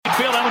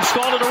field. That one's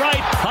stalled to the right.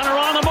 Hunter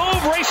on the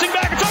move, racing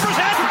back. It's over his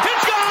head.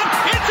 It's gone.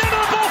 It's into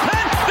the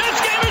bullpen. This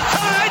game is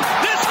tied.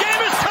 This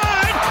game is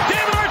tied.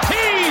 David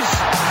Ortiz.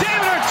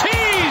 David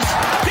Ortiz.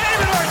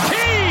 David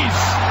Ortiz.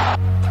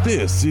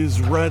 This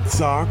is Red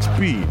Sox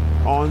Beat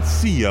on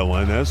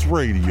CLNS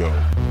Radio.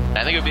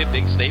 I think it would be a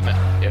big statement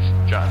if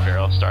John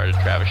Farrell started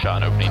Travis Shaw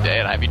on opening day,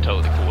 and I'd be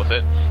totally cool with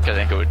it, because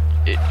I think it would.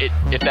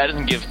 If that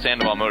doesn't give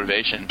Sandoval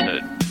motivation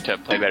to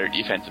play better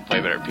defense and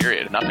play better,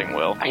 period, nothing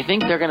will. I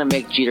think they're going to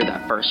make Jeter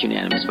that first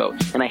unanimous vote,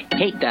 and I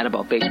hate that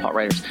about baseball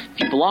writers.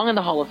 If you belong in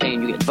the Hall of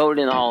Fame, you get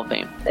voted in the Hall of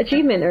Fame.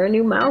 Achievement or a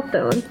new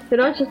milestone. They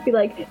don't just be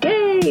like,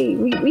 "Yay,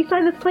 we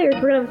signed this player, so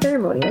we're going to have a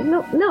ceremony."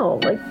 Like,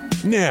 no.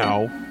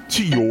 Now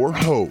to your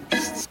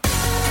hosts.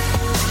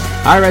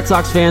 All right, Red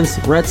Sox fans,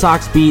 Red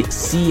Sox Beat,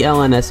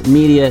 CLNS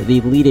Media,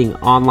 the leading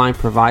online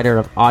provider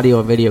of audio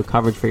and video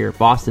coverage for your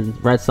Boston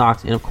Red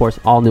Sox and, of course,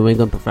 all New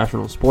England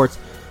professional sports.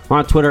 We're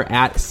on Twitter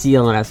at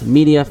CLNS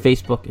Media.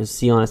 Facebook is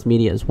CLNS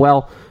Media as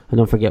well. And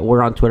don't forget,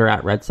 we're on Twitter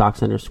at Red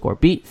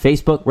Sox_Beat.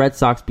 Facebook, Red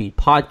Sox Beat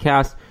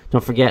Podcast.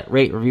 Don't forget,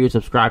 rate, review, and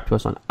subscribe to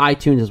us on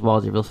iTunes, as well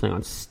as if you're listening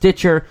on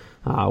Stitcher.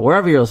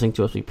 Wherever you're listening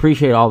to us, we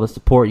appreciate all the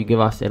support you give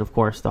us and, of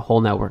course, the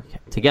whole network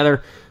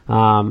together.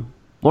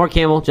 Lauren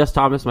Campbell, Jess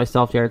Thomas,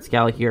 myself, Jared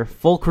Scally here.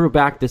 Full crew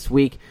back this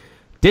week.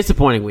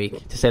 Disappointing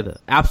week, to say the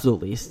absolute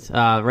least.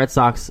 Red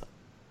Sox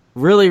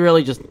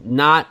really just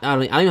not, I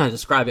don't even know how to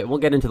describe it. We'll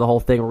get into the whole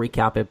thing and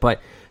recap it.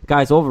 But,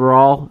 guys,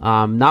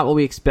 overall, not what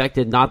we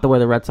expected, not the way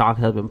the Red Sox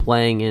have been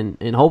playing.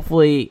 And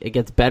hopefully it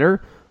gets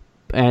better.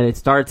 And it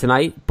started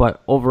tonight.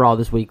 But overall,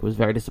 this week was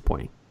very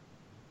disappointing.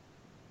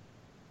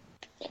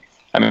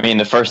 I mean,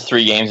 the first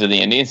 3 games of the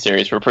Indian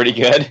series were pretty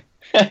good.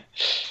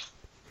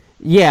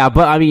 Yeah,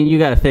 but, I mean, you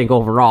got to think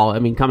overall. I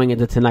mean, coming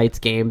into tonight's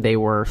game, they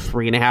were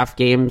 3.5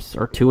 games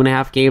or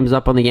 2.5 games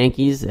up on the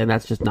Yankees, and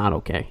that's just not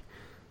okay.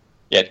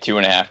 Yeah,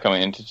 2.5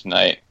 coming into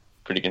tonight.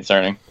 Pretty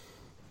concerning.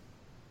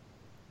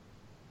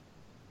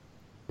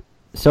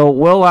 So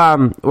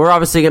we're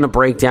obviously going to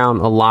break down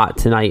a lot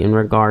tonight in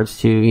regards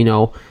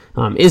to,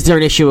 is there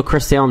an issue with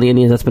Chris Sale and the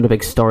Indians? That's been a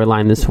big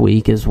storyline this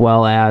week, as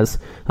well as,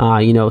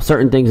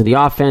 certain things in the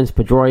offense,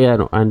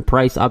 Pedroia and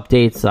Price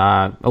updates,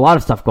 a lot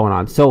of stuff going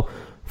on. So,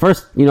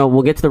 first,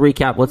 we'll get to the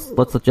recap.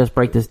 Let's just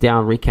break this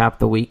down, recap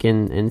the week,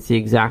 and see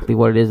exactly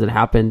what it is that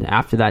happened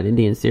after that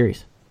Indian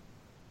series.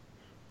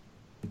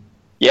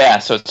 Yeah,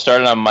 so it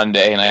started on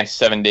Monday, a nice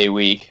 7-day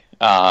week,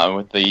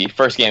 with the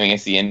first game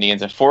against the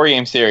Indians, a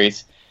 4-game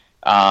series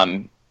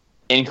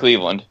in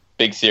Cleveland,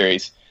 big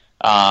series.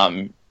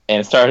 And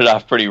it started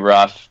off pretty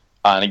rough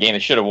on a game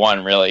that should have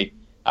won, really.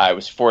 It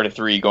was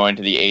 4-3 going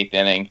to the 8th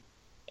inning,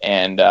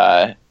 and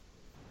the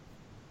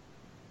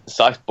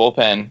Sox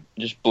bullpen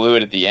just blew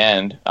it at the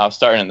end. I was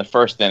starting in the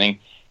first inning.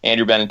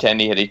 Andrew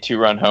Benintendi hit a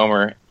 2-run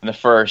homer in the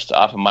first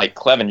off of Mike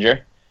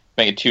Clevenger,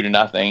 make it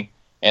 2-0.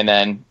 And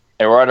then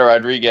Eduardo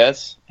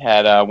Rodriguez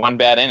had one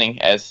bad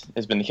inning, as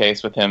has been the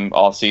case with him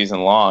all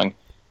season long.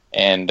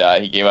 And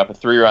he gave up a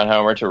 3-run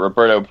homer to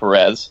Roberto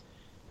Perez,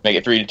 make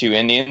it 3-2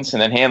 Indians.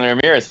 And then Hanley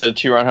Ramirez hit a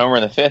 2-run homer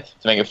in the 5th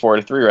to make it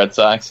 4-3 Red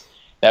Sox.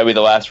 That would be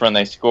the last run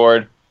they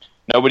scored.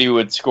 Nobody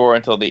would score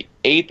until the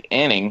 8th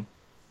inning.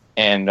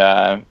 And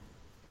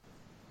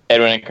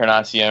Edwin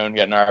Encarnacion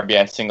got an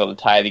RBI single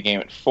to tie the game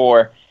at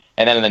 4.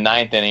 And then in the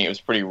 9th inning, it was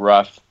pretty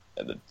rough.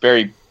 A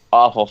very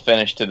awful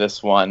finish to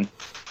this one.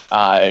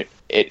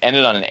 It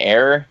ended on an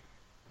error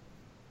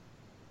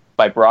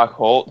by Brock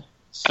Holt.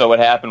 So what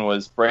happened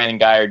was Brandon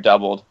Guyer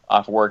doubled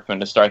off Workman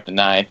to start the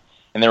 9th.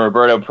 And then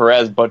Roberto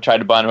Perez tried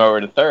to bunt him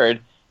over to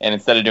third. And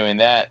instead of doing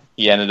that,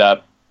 he ended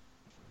up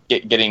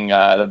getting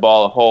the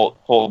ball to Holt.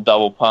 Holt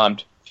double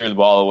pumped, threw the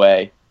ball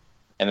away.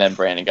 And then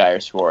Brandon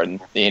Guyer scored, and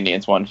the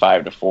Indians won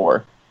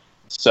 5-4.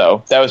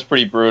 So that was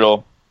pretty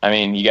brutal. I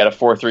mean, you got a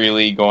 4-3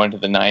 lead going to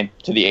the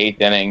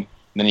 8th inning, and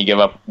then you give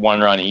up 1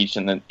 run each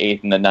in the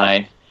 8th and the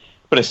 9th.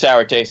 Put a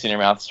sour taste in your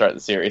mouth to start the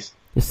series.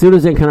 As soon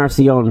as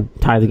Encarnacion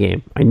tied the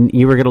game,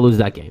 you were going to lose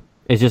that game.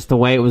 It's just the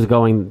way it was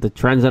going, the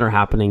trends that are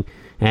happening.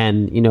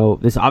 And,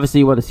 this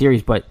obviously you won the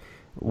series, but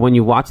when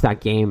you watch that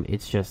game,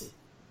 it's just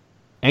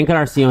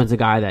Encarnacion's a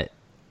guy that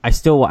I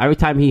still, every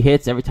time he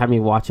hits, every time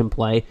you watch him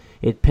play,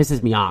 it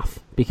pisses me off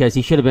because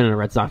he should have been in a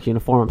Red Sox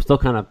uniform. I'm still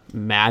kind of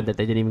mad that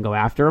they didn't even go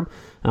after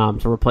him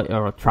to replace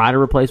or try to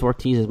replace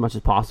Ortiz as much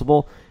as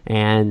possible.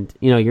 And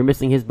you're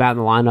missing his bat in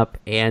the lineup,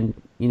 and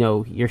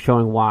you're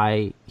showing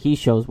why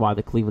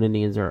the Cleveland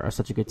Indians are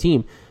such a good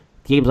team.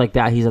 Games like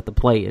that, he's at the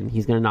plate and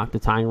he's going to knock the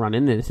tying run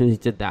in. And as soon as he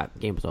did that, the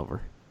game was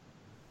over.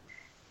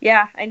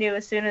 Yeah, I knew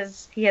as soon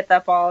as he hit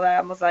that ball that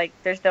I was like,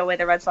 "There's no way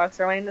the Red Sox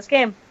are winning this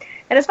game."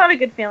 And it's not a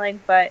good feeling,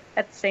 but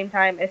at the same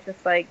time, it's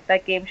just like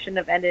that game shouldn't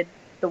have ended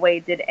the way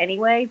it did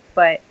anyway.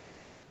 But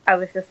I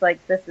was just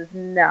like, this is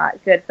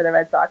not good for the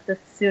Red Sox. As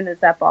soon as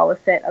that ball was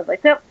hit, I was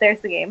like, nope, there's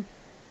the game.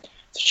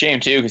 It's a shame,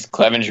 too, because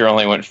Clevenger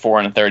only went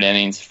 4 1/3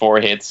 innings, 4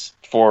 hits,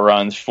 4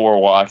 runs,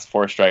 4 walks,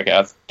 4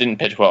 strikeouts. Didn't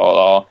pitch well at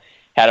all.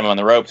 Had him on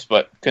the ropes,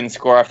 but couldn't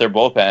score off their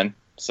bullpen.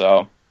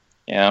 So,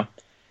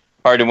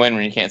 hard to win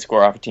when you can't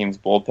score off a team's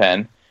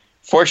bullpen.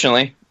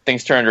 Fortunately,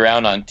 things turned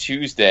around on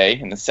Tuesday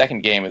in the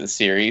second game of the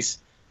series.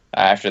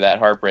 after that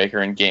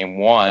heartbreaker in Game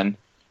 1.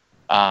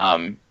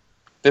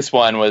 This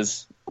one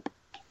was a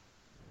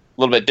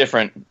little bit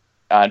different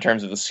in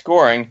terms of the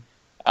scoring.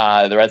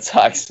 The Red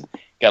Sox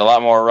got a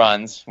lot more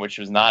runs, which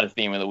was not a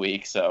theme of the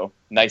week, so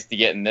nice to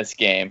get in this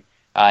game.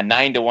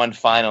 9-1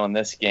 final in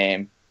this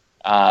game.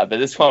 But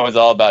this one was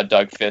all about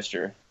Doug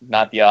Fister,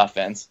 not the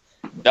offense.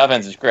 The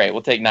offense is great.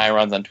 We'll take 9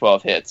 runs on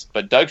 12 hits.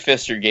 But Doug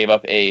Fister gave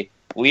up a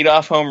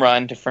leadoff home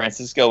run to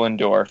Francisco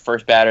Lindor,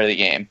 first batter of the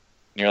game.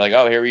 And you're like,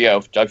 oh, here we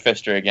go, Doug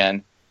Fister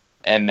again.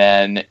 And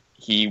then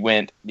he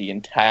went the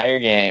entire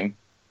game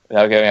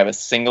without giving up a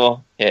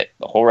single hit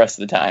the whole rest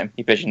of the time.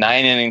 He pitched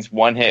 9 innings,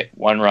 1 hit,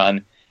 1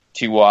 run,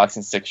 2 walks,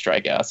 and 6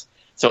 strikeouts.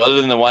 So other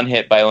than the 1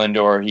 hit by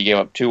Lindor, he gave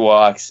up 2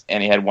 walks,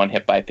 and he had 1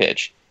 hit by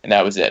pitch. And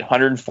that was it.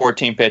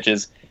 114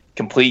 pitches,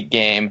 complete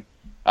game.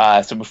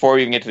 So before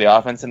we even get to the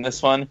offense in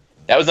this one,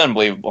 that was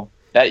unbelievable.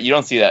 That you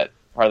don't see that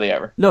hardly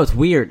ever. No, it's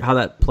weird how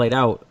that played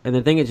out. And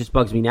the thing that just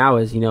bugs me now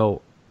is,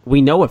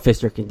 we know what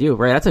Fister can do,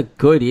 right? That's a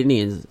good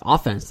Indians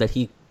offense that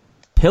he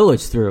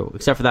pillaged through,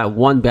 except for that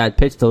one bad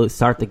pitch to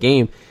start the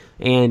game.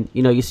 And,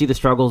 you see the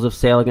struggles of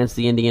Sale against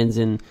the Indians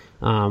and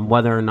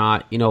whether or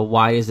not,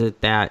 why is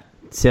it that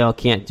Sale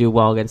can't do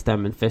well against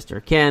them and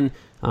Fister can.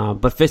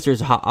 But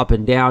Fister's up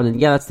and down. And,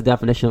 yeah, that's the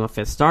definition of a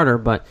fifth starter.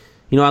 But,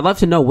 I'd love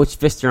to know which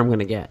Fister I'm going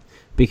to get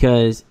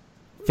because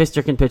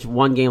Fister can pitch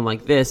one game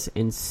like this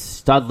and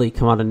Studley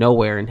come out of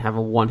nowhere and have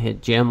a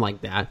one-hit jam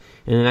like that.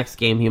 And the next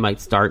game he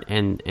might start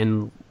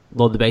and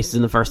load the bases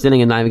in the first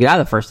inning and not even get out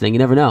of the first inning. You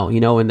never know,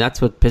 and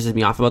that's what pisses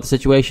me off about the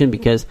situation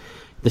because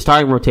the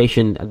starting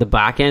rotation at the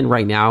back end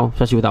right now,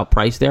 especially without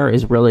Price there,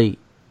 is really,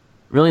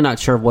 really not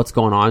sure of what's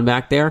going on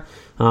back there.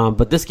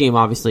 But this game,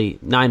 obviously,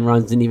 9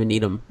 runs, didn't even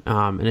need him.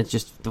 And it's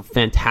just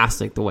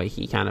fantastic the way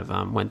he kind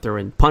of went through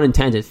and, pun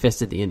intended,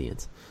 fisted the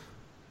Indians.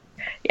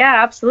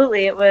 Yeah,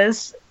 absolutely. It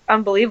was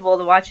unbelievable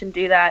to watch him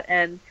do that.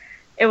 And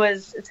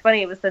it's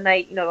funny, it was the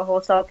night, the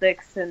whole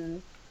Celtics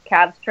and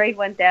Cavs trade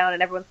went down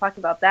and everyone's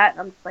talking about that. And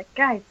I'm just like,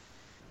 guys,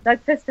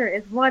 Doug Fister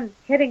is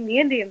hitting the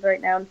Indians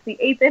right now. It's the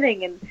 8th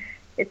inning and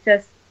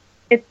it's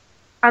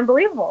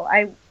unbelievable.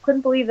 I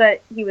couldn't believe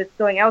that he was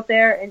going out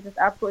there and just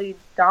absolutely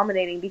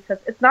dominating because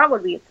it's not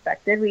what we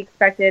expected. We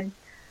expected,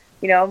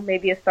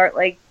 maybe a start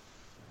like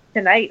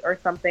tonight or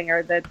something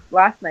or the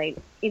last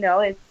night.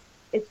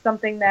 It's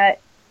something that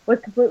was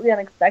completely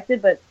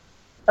unexpected, but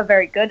a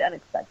very good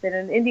unexpected.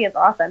 And Indians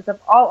offense, of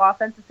all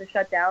offenses to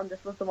shut down,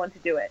 this was the one to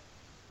do it.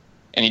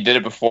 And he did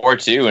it before,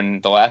 too,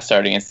 in the last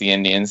start against the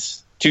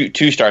Indians.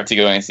 Two starts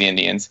ago against the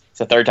Indians. It's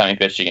the third time he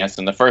pitched against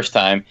them. The first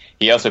time,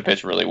 he also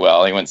pitched really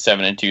well. He went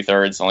 7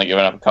 2/3, only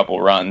giving up a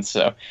couple runs.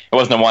 So it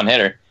wasn't a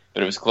one-hitter,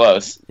 but it was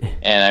close.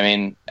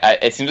 And,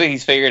 it seems like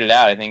he's figured it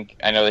out.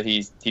 I know that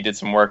he did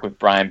some work with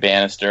Brian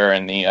Bannister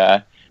and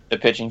the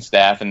pitching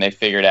staff, and they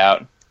figured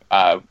out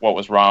what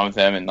was wrong with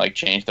him and,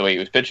 changed the way he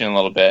was pitching a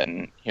little bit,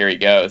 and here he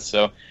goes.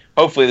 So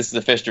hopefully this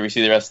is the Fister we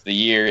see the rest of the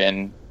year,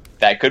 and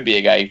that could be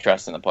a guy you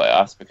trust in the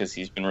playoffs because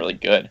he's been really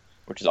good,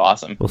 which is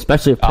awesome. Well,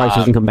 especially if Price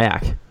doesn't come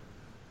back.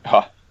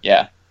 Oh,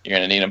 yeah, you're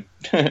going to need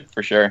him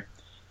for sure.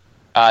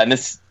 And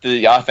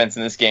the offense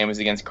in this game was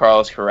against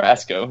Carlos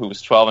Carrasco, who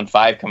was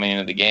 12-5 coming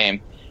into the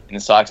game, and the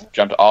Sox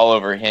jumped all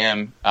over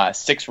him.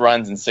 6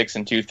 runs in 6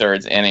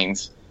 2/3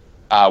 innings,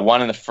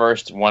 1 in the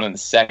first, 1 in the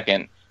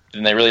second.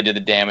 Then they really did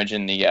the damage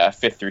in the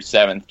 5th through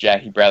 7th.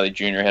 Jackie Bradley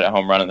Jr. hit a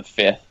home run in the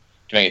 5th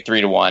to make it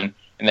 3-1.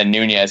 And then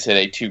Nunez hit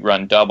a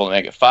 2-run double to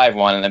make it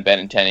 5-1, and then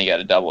Benintendi got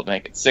a double to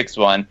make it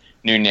 6-1.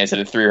 Nunez hit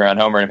a 3-run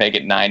homer to make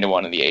it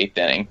 9-1 in the 8th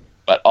inning.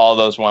 But all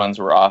those ones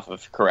were off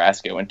of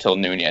Carrasco until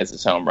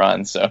Nunez's home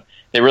run. So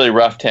they really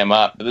roughed him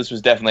up. But this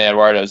was definitely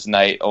Eduardo's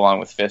night along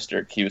with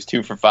Fister. He was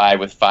 2 for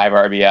 5 with 5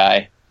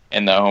 RBI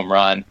in the home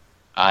run.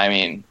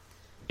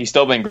 He's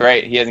still been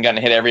great. He hasn't gotten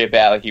a hit every at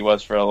bat like he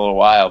was for a little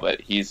while, but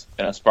he's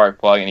been a spark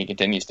plug, and he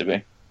continues to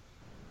be.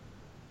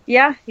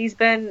 Yeah, he's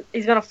been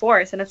a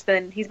force,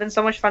 and he's been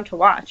so much fun to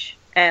watch.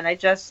 And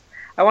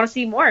I want to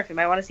see more of him.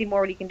 I want to see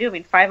more what he can do.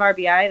 5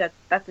 RBI,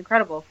 that's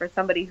incredible for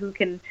somebody who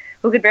could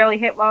barely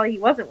hit while he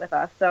wasn't with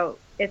us. So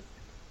it's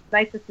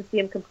nice just to see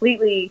him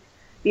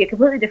be a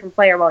completely different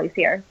player while he's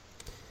here.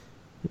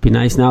 It'd be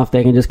nice now if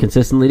they can just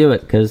consistently do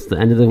it because the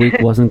end of the week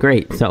wasn't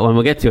great. So when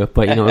we'll get to it,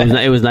 but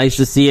it was nice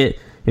to see it.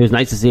 It was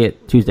nice to see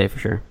it Tuesday for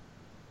sure.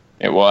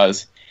 It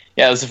was.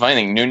 Yeah, that's the funny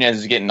thing. Nunez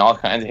was getting all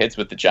kinds of hits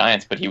with the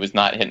Giants, but he was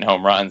not hitting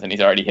home runs, and he's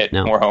already hit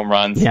more home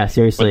runs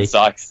with the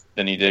Sox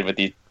than he did with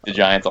the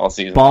Giants all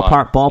season long.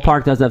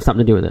 Ballpark does have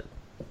something to do with it.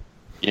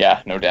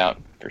 Yeah, no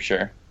doubt, for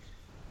sure.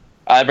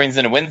 That brings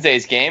into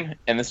Wednesday's game,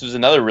 and this was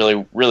another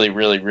really, really,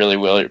 really, really,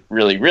 really,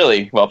 really,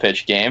 really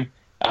well-pitched game.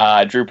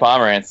 Drew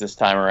Pomeranz this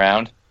time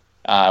around.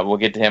 We'll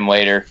get to him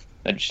later,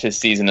 just his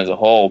season as a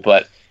whole,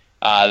 but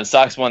the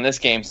Sox won this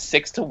game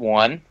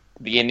 6-1.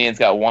 The Indians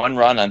got 1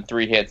 run on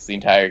 3 hits the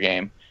entire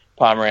game.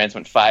 Pomeranz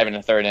went 5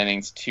 1/3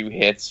 innings, 2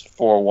 hits,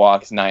 4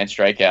 walks, 9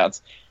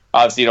 strikeouts.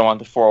 Obviously, you don't want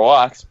the 4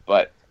 walks,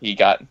 but he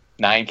got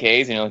 9 Ks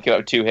and he only gave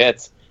up 2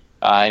 hits.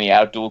 And he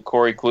outdueled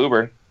Corey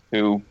Kluber,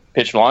 who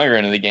pitched longer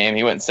into the game.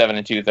 He went 7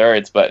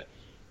 2/3, but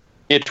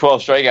He had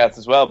 12 strikeouts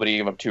as well, but he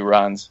gave up 2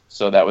 runs,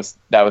 so that was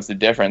the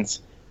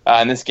difference.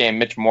 In this game,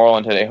 Mitch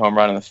Moreland hit a home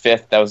run in the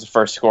 5th. That was the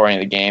first scoring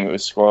of the game. It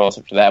was scoreless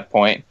up to that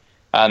point.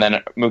 And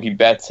then Mookie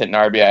Betts hit an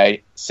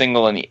RBI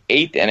single in the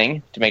 8th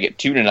inning to make it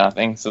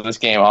 2-0. So this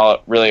game all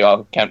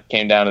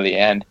came down to the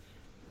end.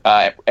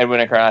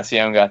 Edwin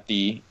Encarnacion got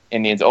the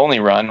Indians'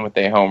 only run with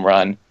a home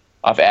run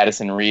off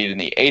Addison Reed in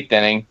the 8th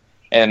inning,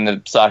 and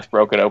the Sox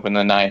broke it open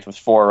in the 9th with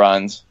 4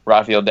 runs.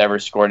 Rafael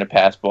Devers scored in a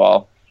pass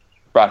ball.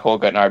 Brock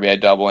Holt got an RBI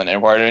double, and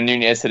Eduardo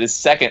Nunez hit his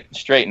second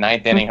straight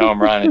 9th inning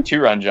home run, a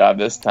 2-run job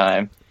this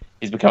time.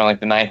 He's becoming like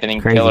the 9th inning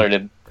killer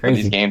to put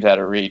these games out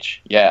of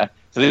reach. Yeah.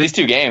 So these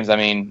 2 games, I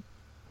mean,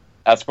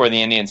 outscored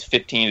the Indians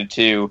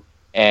 15-2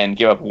 and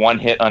gave up 1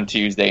 hit on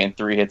Tuesday and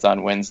 3 hits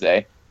on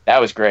Wednesday. That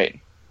was great.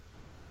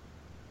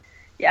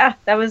 Yeah,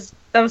 that was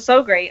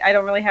so great. I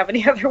don't really have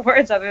any other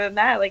words other than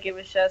that. Like, it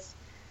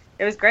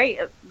was great.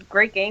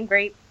 Great game,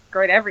 great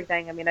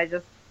everything. I mean, it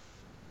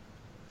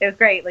was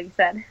great, like you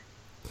said.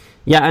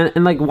 Yeah,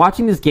 and like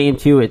watching this game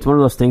too, it's one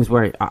of those things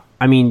where,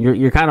 I mean,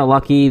 you're kind of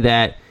lucky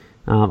that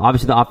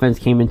obviously the offense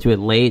came into it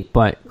late,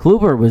 but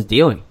Kluber was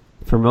dealing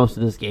for most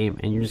of this game,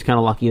 and you're just kind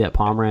of lucky that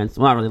Pomeranz,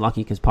 well, not really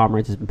lucky because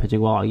Pomeranz has been pitching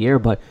well all year,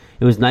 but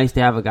it was nice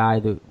to have a guy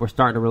that we're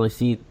starting to really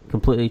see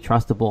completely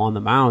trustable on the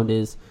mound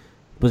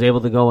was able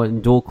to go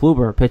and duel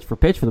Kluber pitch for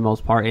pitch for the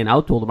most part and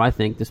outdueled him, I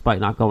think, despite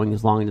not going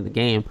as long into the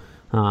game.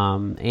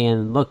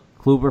 And look,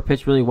 Kluber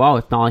pitched really well.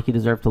 It's not like he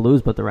deserved to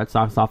lose, but the Red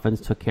Sox offense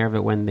took care of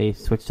it when they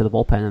switched to the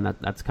bullpen, and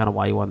that's kind of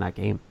why you won that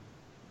game.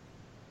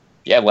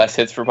 Yeah, less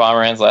hits for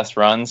Pomeranz, less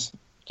runs,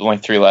 only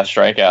 3 less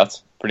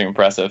strikeouts. Pretty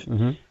impressive.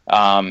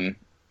 Mm-hmm.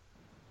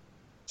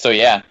 So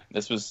yeah,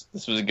 this was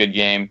a good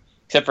game,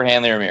 except for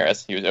Hanley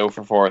Ramirez. He was 0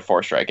 for 4 with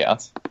 4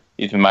 strikeouts.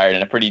 He's been mired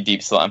in a pretty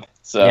deep slump.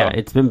 So yeah,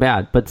 it's been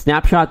bad. But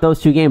snapshot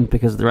those 2 games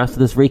because the rest of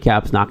this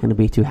recap's not going to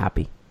be too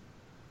happy.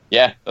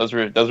 Yeah, those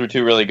were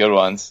 2 really good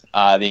ones.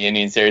 The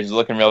Indian series was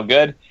looking real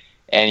good,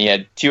 and you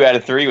had 2 out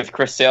of 3 with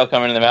Chris Sale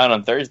coming to the mound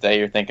on Thursday.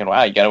 You're thinking,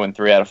 wow, you got to win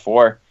 3 out of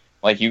 4,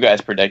 like you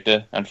guys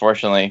predicted.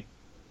 Unfortunately,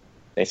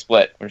 they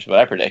split, which is what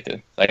I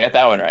predicted. So I got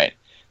that one right.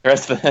 The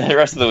rest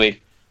of the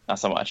week, not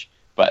so much,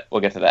 but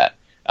we'll get to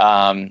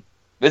that.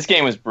 This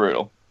game was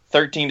brutal.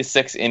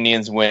 13-6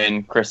 Indians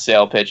win. Chris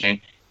Sale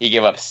pitching. He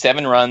gave up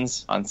 7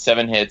 runs on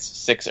 7 hits,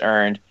 6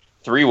 earned,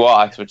 3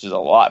 walks, which is a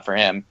lot for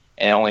him,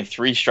 and only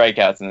 3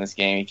 strikeouts in this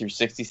game. He threw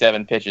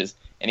 67 pitches,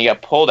 and he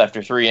got pulled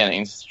after 3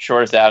 innings.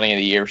 Shortest outing of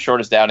the year,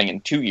 shortest outing in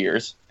 2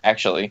 years,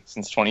 actually,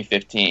 since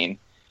 2015.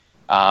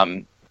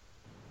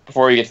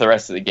 Before we get to the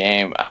rest of the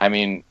game, I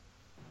mean,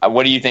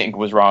 what do you think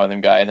was wrong with him,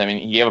 guys? I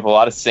mean, he gave up a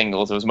lot of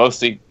singles. It was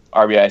mostly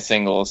RBI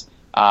singles,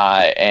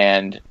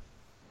 and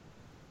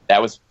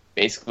that was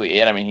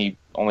basically it. I mean, he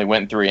only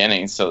went 3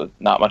 innings, so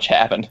not much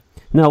happened.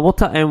 No, we'll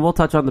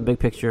touch on the big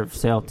picture of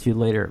Sale too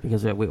later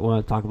because we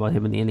want to talk about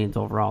him and the Indians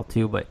overall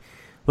too. But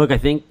look, I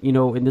think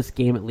in this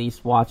game, at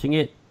least watching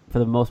it for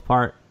the most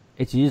part,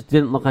 it just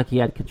didn't look like he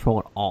had control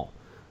at all.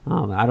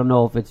 I don't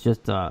know if it's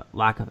just a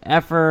lack of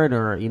effort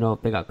or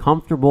if they got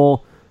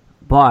comfortable,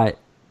 but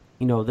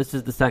this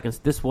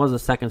was a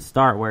second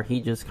start where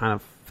he just kind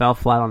of fell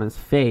flat on his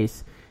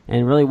face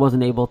and really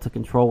wasn't able to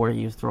control where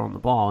he was throwing the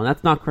ball. And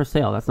that's not Chris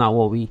Sale. That's not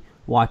what we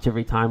watch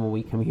every time when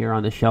we come here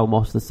on the show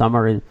most of the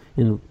summer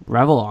and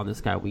revel on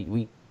this guy.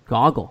 We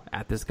goggle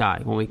at this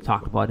guy when we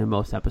talk about him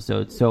most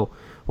episodes. So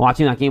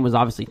watching that game was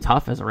obviously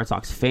tough as a Red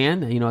Sox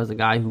fan. As a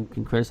guy who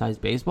can criticize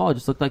baseball, it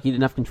just looked like he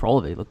didn't have control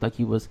of it. It looked like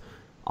he was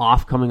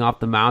coming off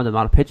the mound. I'm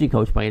not a pitching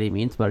coach by any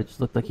means, but it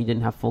just looked like he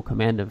didn't have full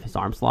command of his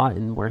arm slot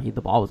and where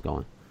the ball was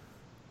going.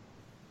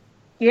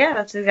 Yeah,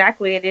 that's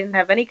exactly. It didn't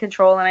have any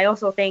control, and I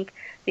also think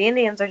the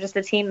Indians are just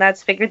a team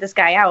that's figured this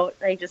guy out.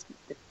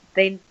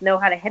 They know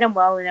how to hit him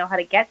well, they know how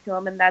to get to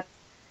him, and that's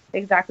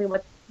exactly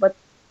what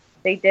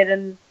they did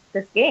in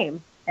this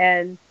game.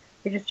 And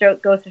it just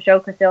goes to show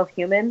Chris Sale's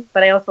human.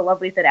 But I also love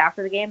what he said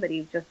after the game that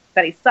he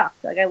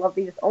sucked. Like, I love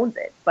that he just owns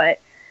it.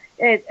 But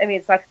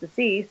it sucks to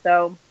see.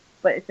 So,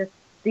 but it's just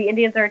the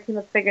Indians are a team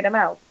that's figured him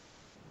out.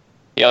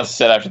 He also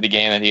said after the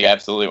game that he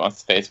absolutely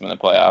wants to face him in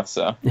the playoffs.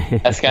 So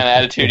that's the kind of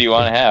attitude you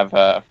want to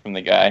have from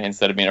the guy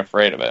instead of being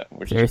afraid of it,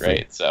 which is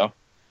great. So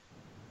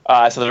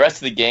the rest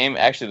of the game,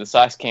 actually, the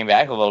Sox came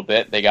back a little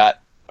bit. They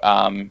got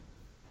a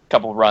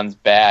couple runs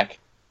back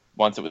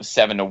once it was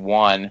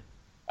 7-1.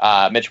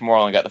 Mitch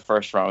Moreland got the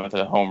first run with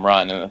a home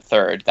run in the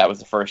third. That was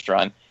the first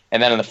run.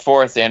 And then in the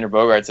fourth, Xander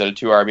Bogaerts had a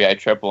 2 RBI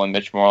triple, and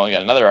Mitch Moreland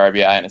got another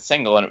RBI and a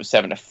single, and it was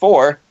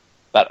 7-4.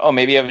 Thought,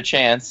 maybe you have a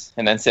chance.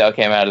 And then Sale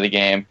came out of the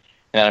game.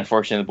 And then,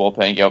 unfortunately, the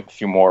bullpen gave up a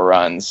few more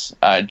runs.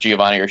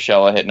 Giovanni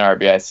Urshela hit an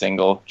RBI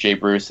single. Jay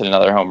Bruce hit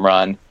another home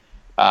run.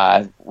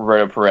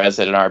 Roberto Perez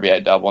hit an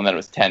RBI double, and then it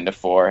was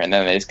 10-4. And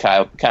then they just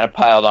kind of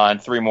piled on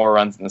 3 more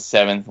runs in the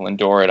 7th.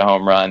 Lindor hit a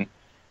home run.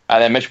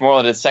 Then Mitch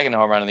Moreland did his second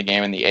home run of the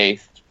game in the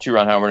 8th.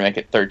 2-run homer to make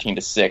it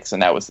 13-6,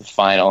 and that was the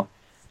final.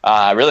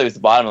 Really, it was the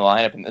bottom of the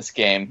lineup in this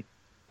game.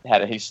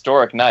 Had a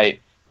historic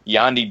night.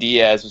 Yandy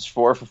Diaz was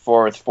 4 for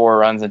 4 with 4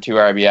 runs and 2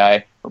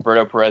 RBI.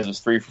 Roberto Perez was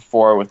 3 for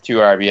 4 with 2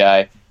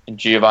 RBI. And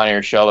Giovanni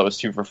Urshela was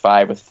 2 for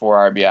 5 with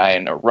 4 RBI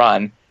and a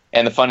run.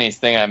 And the funniest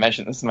thing, I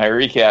mentioned this in my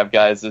recap,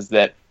 guys, is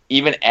that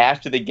even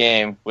after the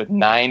game, with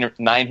nine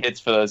hits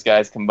for those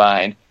guys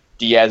combined,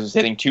 Diaz was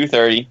hitting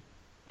 230,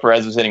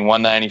 Perez was hitting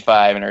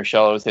 195, and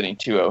Urshela was hitting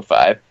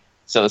 205.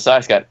 So the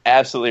Sox got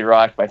absolutely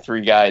rocked by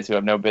three guys who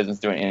have no business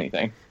doing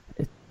anything.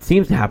 It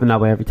seems to happen that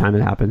way every time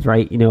it happens,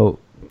 right? You know,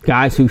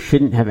 guys who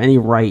shouldn't have any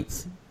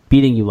rights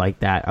beating you like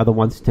that are the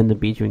ones who tend to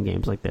beat you in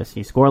games like this.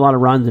 You score a lot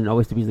of runs, and it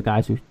always to be the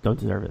guys who don't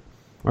deserve it.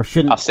 Or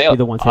shouldn't be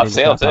the ones hitting off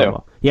Sale, too.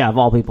 Well. Yeah, of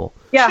all people.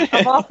 Yeah,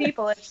 of all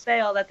people, it's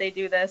Sale that they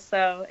do this,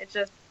 so it's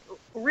just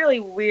a really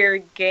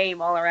weird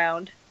game all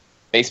around.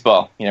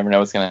 Baseball, you never know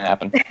what's going to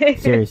happen.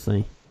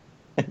 Seriously.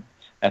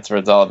 That's what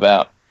it's all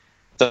about.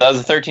 So that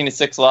was a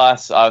 13-6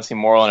 loss. Obviously,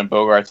 Moreland and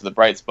Bogaerts were the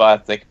bright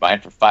spots. They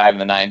combined for 5 of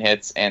the 9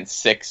 hits and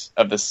 6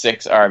 of the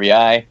 6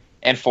 RBI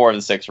and 4 of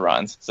the 6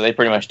 runs. So they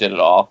pretty much did it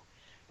all.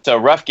 So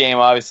rough game,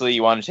 obviously.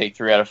 You wanted to take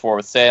 3 out of 4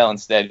 with Sale.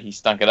 Instead, he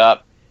stunk it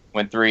up,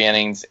 went 3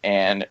 innings,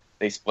 and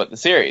they split the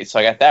series. So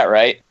I got that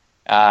right.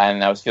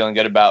 And I was feeling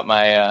good about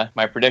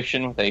my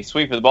prediction with a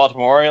sweep of the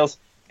Baltimore Orioles.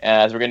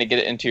 And as we're going to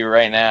get into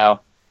right now,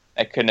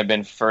 that couldn't have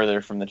been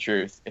further from the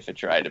truth if it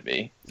tried to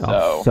be.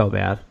 So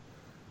bad.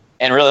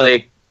 And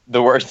really,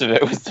 the worst of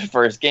it was the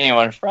first game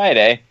on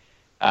Friday.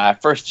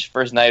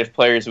 First night of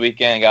Players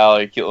Weekend, got all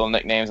your cute little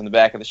nicknames on the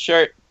back of the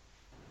shirt.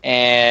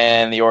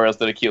 And the Orioles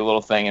did a cute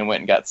little thing and went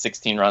and got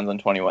 16 runs on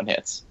 21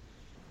 hits.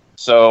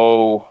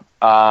 So,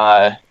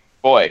 where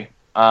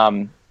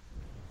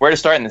to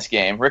start in this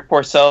game? Rick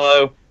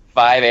Porcello,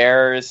 5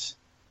 errors.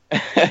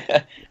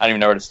 I don't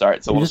even know where to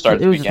start, so we'll start at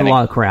the beginning. It was just a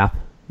lot of crap.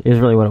 Is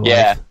really what it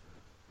was.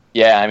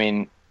 Yeah. I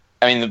mean,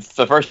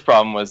 the first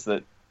problem was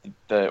that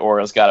the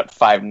Orioles got up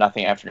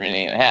 5-0 after an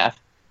inning and a half.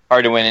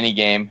 Hard to win any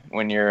game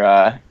when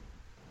you're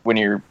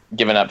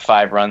giving up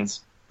 5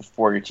 runs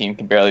before your team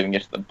can barely even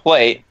get to the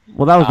plate.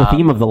 Well, that was the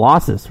theme of the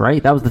losses,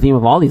 right? That was the theme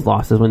of all these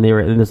losses when they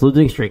were in this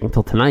losing streak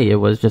until tonight. It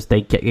was just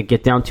they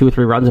get down 2 or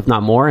 3 runs, if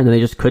not more, and then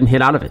they just couldn't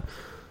hit out of it.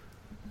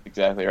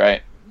 Exactly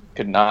right.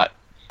 Could not.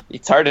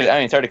 It's hard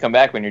to come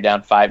back when you're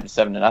down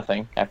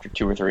 5-7-0 after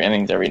 2 or 3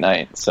 innings every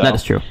night. So that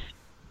is true.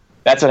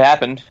 That's what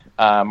happened.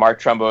 Mark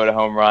Trumbo had a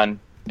home run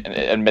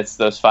amidst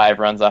those 5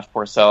 runs off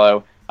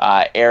Porcello.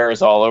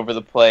 Errors all over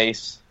the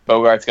place.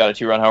 Bogaerts got a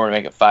 2-run homer to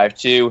make it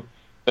 5-2,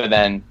 but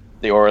then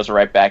the Orioles were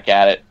right back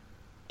at it.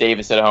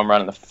 Davis hit a home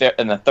run in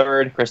the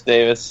third, Chris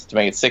Davis, to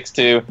make it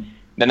 6-2.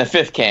 Then the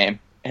 5th came,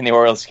 and the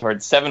Orioles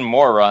scored 7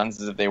 more runs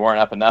as if they weren't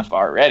up enough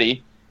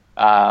already.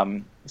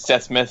 Trey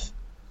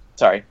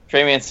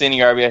Mancini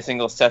RBI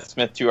single, Seth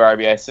Smith 2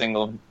 RBI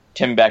single,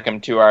 Tim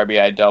Beckham 2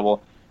 RBI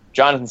double,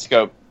 Jonathan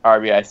Scope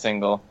RBI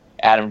single,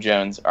 Adam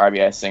Jones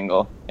RBI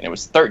single, and it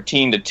was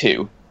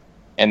 13-2.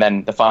 And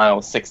then the final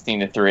was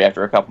 16-3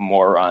 after a couple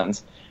more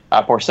runs.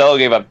 Porcello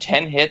gave up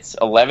 10 hits,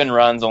 11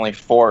 runs, only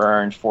 4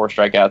 earned, 4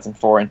 strikeouts, and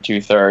 4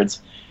 2/3.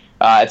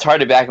 It's hard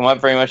to back him up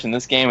very much in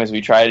this game, as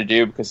we try to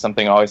do, because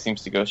something always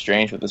seems to go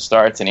strange with the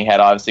starts, and he had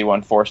obviously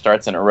won 4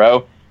 starts in a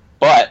row.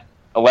 But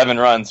 11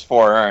 runs,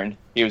 4 earned.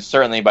 He was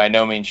certainly by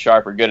no means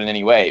sharp or good in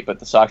any way, but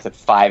the Sox had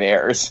 5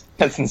 errors.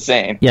 That's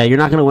insane. Yeah, you're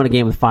not going to win a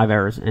game with 5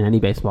 errors in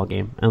any baseball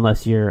game,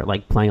 unless you're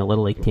like playing a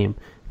Little League team.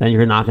 Then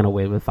you're not going to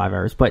win with 5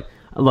 errors. But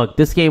look,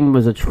 this game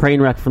was a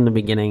train wreck from the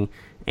beginning,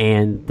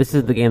 and this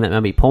is the game that made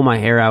me pull my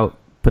hair out,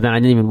 but then I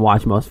didn't even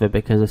watch most of it,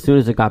 because as soon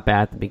as it got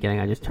bad at the beginning,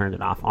 I just turned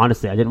it off.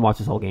 Honestly, I didn't watch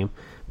this whole game,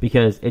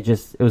 because it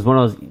was one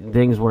of those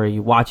things where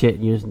you watch it,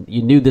 and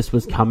you knew this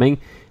was coming,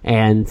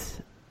 and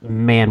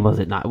man, was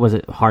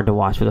it hard to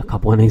watch with a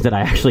couple innings that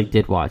I actually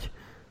did watch.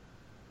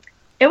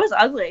 It was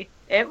ugly.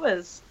 It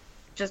was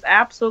just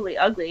absolutely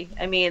ugly.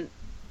 I mean,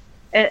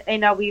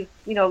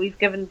 we've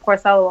given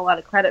Porcello a lot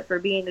of credit for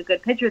being a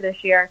good pitcher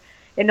this year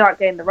and not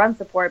getting the run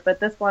support, but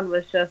this one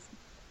was just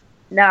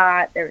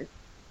not good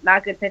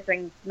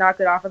pitching, not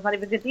good offense, not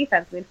even good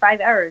defense. I mean,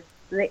 5 errors.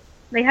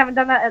 They haven't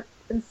done that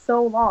in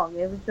so long.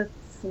 It was just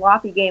a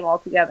sloppy game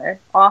altogether.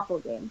 Awful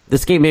game.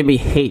 This game made me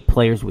hate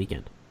Players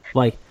Weekend.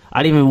 Like,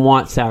 I didn't even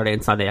want Saturday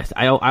and Sunday.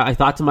 I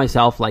thought to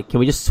myself, like, can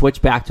we just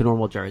switch back to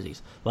normal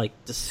jerseys? Like,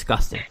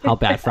 disgusting how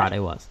bad Friday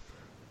was.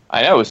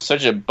 I know, it was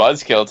such a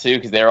buzzkill, too,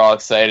 because they were all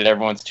excited.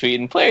 Everyone's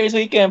tweeting, Players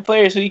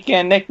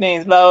Weekend,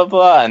 nicknames, blah, blah,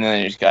 blah. And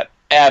then they just got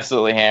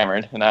absolutely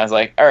hammered. And I was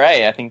like, all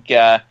right, I think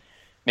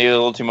maybe a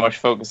little too much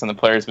focus on the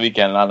Players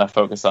Weekend and not enough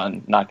focus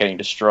on not getting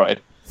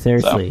destroyed.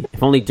 Seriously. So,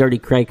 if only Dirty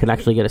Craig could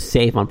actually get a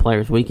save on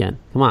Players Weekend.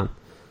 Come on.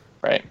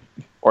 Right.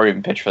 Or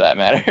even pitch, for that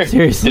matter.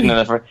 Seriously.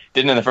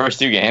 Didn't in the first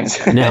 2 games.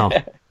 No.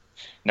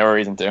 No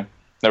reason to.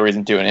 No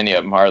reason to in any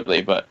of them,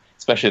 hardly, but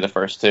especially the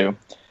first 2.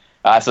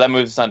 So that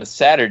moves us on to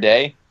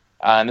Saturday.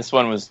 And this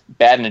one was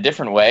bad in a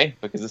different way,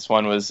 because this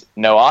one was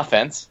no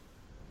offense.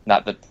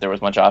 Not that there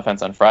was much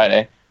offense on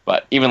Friday,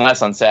 but even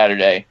less on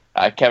Saturday.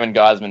 Kevin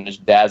Gausman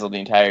just dazzled the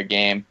entire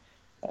game.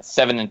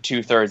 7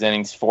 2/3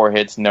 innings, 4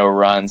 hits, no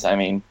runs. I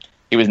mean,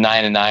 he was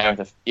 9-9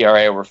 with an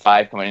ERA over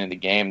 5 coming into the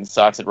game. The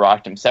Sox had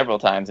rocked him several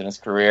times in his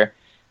career,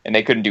 and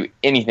they couldn't do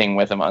anything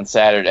with him on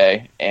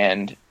Saturday.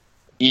 And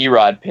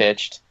Erod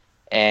pitched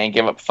and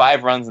gave up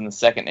 5 runs in the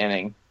 2nd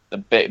inning. The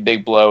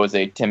big blow was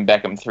a Tim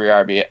Beckham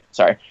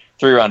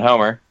 3-run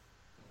homer.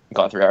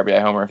 call it 3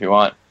 RBI homer if you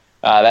want.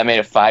 That made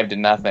it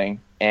 5-0,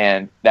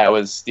 and that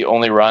was the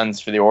only runs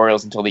for the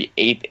Orioles until the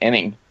 8th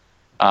inning.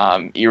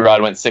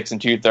 Erod went 6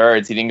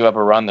 2/3. He didn't give up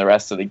a run the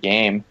rest of the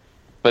game.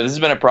 But this has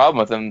been a problem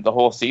with him the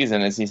whole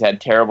season, is he's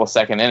had terrible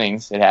second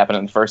innings. It happened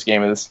in the first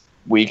game of this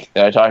week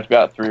that I talked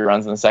about, 3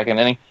 runs in the second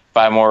inning,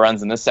 5 more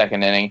runs in this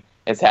second inning.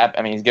 He's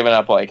given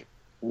up like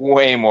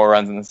way more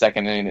runs in the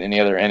second inning than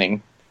any other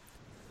inning,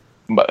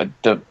 but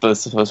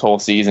this whole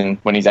season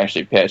when he's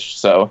actually pitched.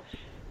 So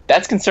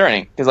that's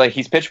concerning because like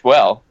he's pitched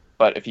well,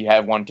 but if you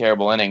have one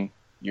terrible inning,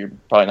 you're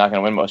probably not going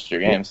to win most of your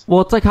games. Well,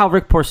 it's like how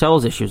Rick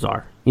Porcello's issues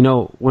are. You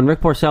know, when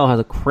Rick Porcello has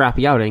a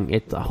crappy outing,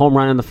 it's a home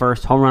run in the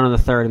first, home run in the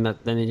third, and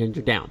then you're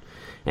down.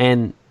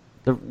 And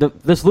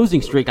this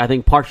losing streak, I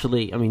think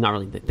partially, I mean, not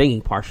really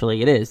thinking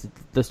partially, it is.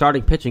 The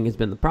starting pitching has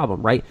been the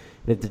problem, right?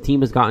 That the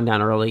team has gotten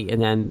down early,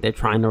 and then they're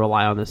trying to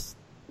rely on this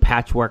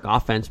patchwork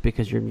offense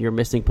because you're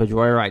missing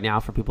Pedroia right now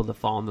for people to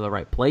fall into the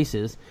right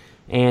places,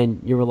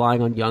 and you're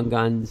relying on young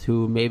guns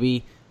who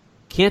maybe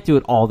can't do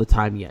it all the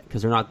time yet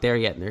because they're not there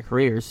yet in their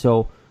careers.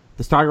 So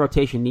the starting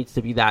rotation needs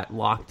to be that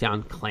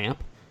lockdown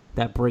clamp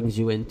that brings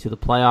you into the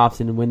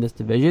playoffs and win this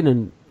division.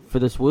 And for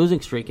this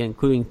losing streak,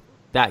 including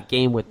that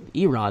game with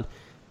Erod,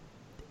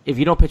 if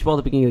you don't pitch well at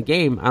the beginning of the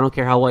game, I don't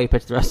care how well you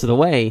pitch the rest of the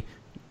way,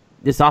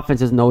 this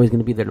offense isn't always going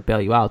to be there to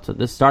bail you out. So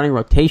this starting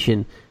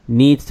rotation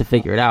needs to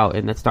figure it out,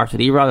 and that starts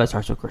with Erod, that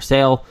starts with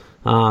Gracel.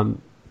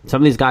 Some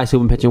of these guys who've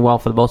been pitching well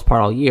for the most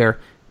part all year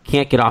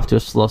can't get off to a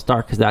slow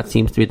start because that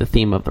seems to be the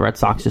theme of the Red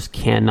Sox, just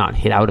cannot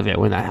hit out of it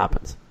when that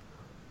happens.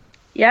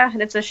 Yeah,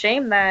 and it's a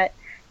shame that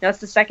it's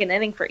the second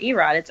inning for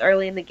Erod. It's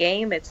early in the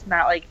game. It's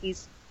not like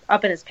he's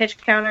up in his pitch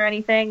count or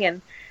anything.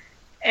 And,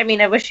 I mean,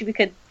 I wish we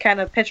could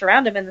kind of pitch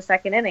around him in the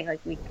second inning.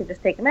 Like, we could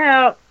just take him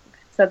out,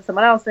 send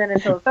someone else in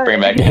until the third.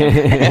 Bring back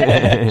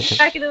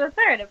back into the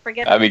third and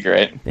forget. That'd be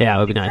great. Yeah, it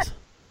would be nice.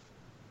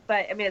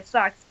 But, I mean, it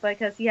sucks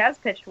because he has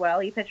pitched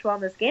well. He pitched well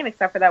in this game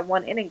except for that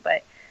one inning.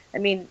 But, I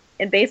mean,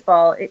 in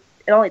baseball, it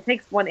only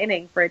takes one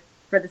inning for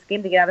this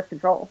game to get out of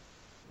control.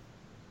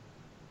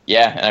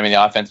 Yeah, and I mean,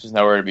 the offense was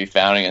nowhere to be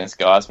found against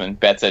Gausman.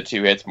 Betts had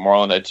 2 hits,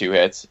 Moreland had 2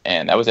 hits,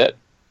 and that was it.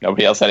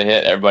 Nobody else had a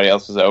hit. Everybody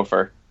else was 0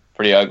 for.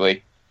 Pretty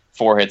ugly.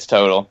 4 hits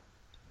total.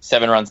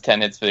 7 runs,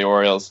 10 hits for the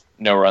Orioles.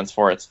 No runs,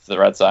 4 hits for the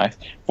Red Sox.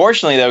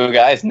 Fortunately, though,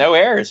 guys, no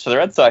errors for the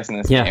Red Sox in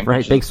this game. Yeah,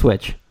 right. Big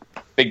switch.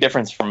 Big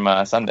difference from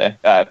Friday.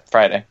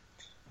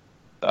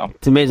 So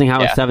it's amazing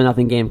how a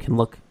 7-0 game can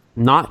look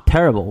not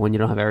terrible when you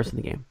don't have errors in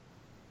the game,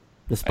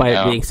 despite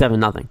it being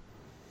 7-0.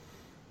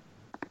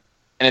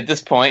 And at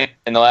this point,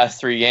 in the last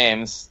 3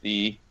 games,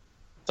 the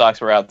Sox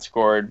were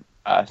outscored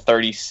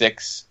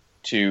 36-4.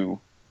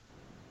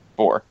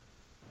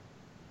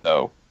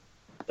 So,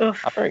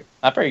 not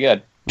very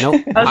good.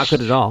 Nope, not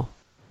good at all.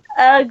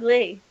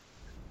 Ugly.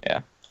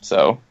 Yeah.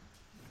 So,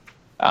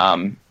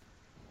 that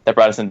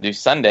brought us into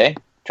Sunday,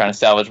 trying to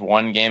salvage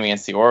one game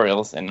against the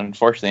Orioles, and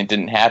unfortunately, it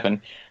didn't happen.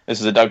 This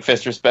was a Doug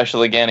Fister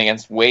special again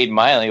against Wade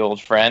Miley,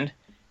 old friend,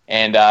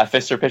 and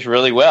Fister pitched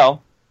really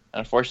well.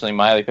 Unfortunately,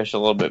 Miley pitched a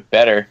little bit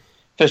better.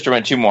 Fister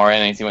went 2 more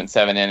innings. He went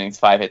 7 innings,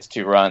 5 hits,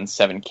 2 runs,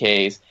 7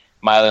 Ks.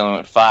 Miley only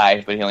went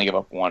 5, but he only gave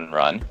up 1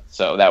 run.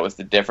 So that was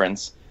the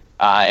difference.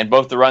 And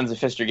both the runs that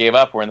Fister gave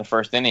up were in the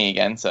first inning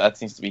again, so that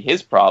seems to be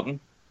his problem.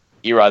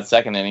 Erod's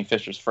second inning,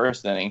 Fister's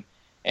first inning.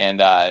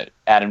 And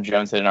Adam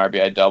Jones had an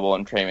RBI double,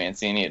 and Trey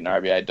Mancini had an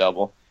RBI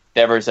double.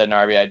 Devers had an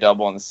RBI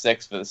double in the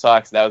 6th for the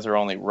Sox. That was their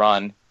only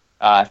run.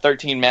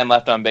 13 men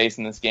left on base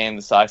in this game.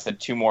 The Sox had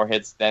 2 more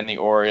hits than the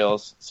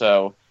Orioles.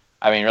 So,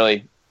 I mean,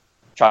 really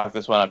chalk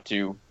this one up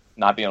to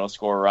not being able to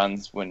score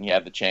runs when you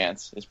have the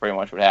chance is pretty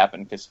much what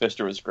happened because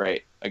Fister was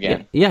great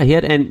again. Yeah,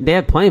 and they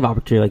had plenty of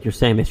opportunity, like you're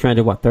saying. They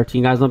stranded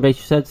 13 guys on base,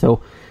 you said.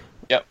 So,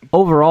 yep.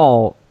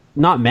 Overall,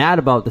 not mad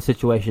about the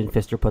situation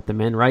Fister put them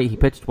in, right? He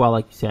pitched well,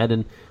 like you said,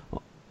 and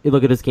you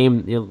look at this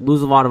game, you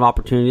lose a lot of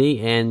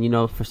opportunity, and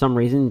for some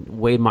reason,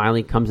 Wade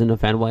Miley comes into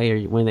Fenway,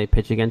 or when they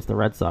pitch against the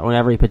Red Sox,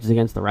 whenever he pitches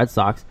against the Red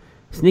Sox,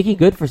 sneaky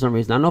good for some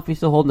reason. I don't know if he's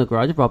still holding a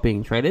grudge about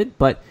being traded,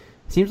 but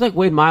it seems like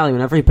Wade Miley,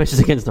 whenever he pitches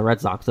against the Red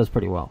Sox, does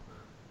pretty well.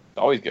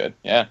 Always good,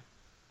 yeah.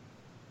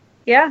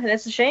 Yeah, and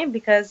it's a shame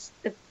because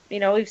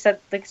we've said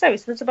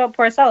this about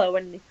Porcello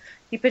when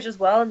he pitches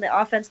well and the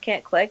offense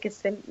can't click.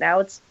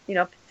 Now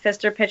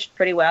Fister pitched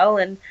pretty well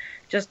and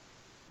just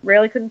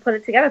really couldn't put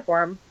it together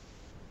for him.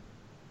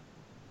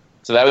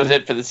 So that was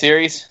it for the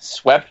series.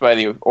 Swept by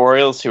the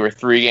Orioles, who were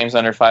 3 games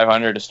under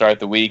 500 to start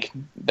the week.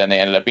 Then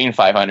they ended up being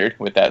 500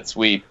 with that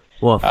sweep.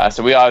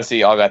 So we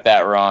obviously all got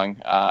that wrong.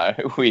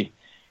 Me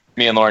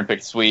and Lauren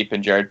picked sweep,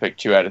 and Jared picked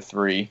 2 out of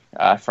 3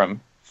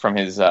 from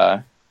his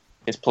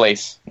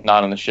place,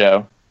 not on the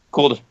show.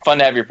 Fun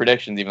to have your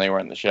predictions, even though you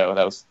weren't in the show.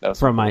 That was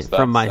from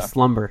my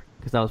slumber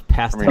because I was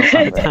passed out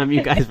by the time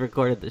you guys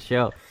recorded the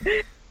show.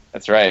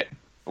 That's right.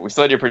 But we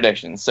still had your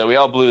predictions, so we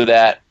all blew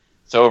that.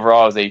 So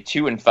overall, it was a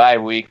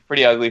 2-5 week,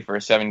 pretty ugly for a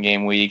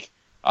 7-game week,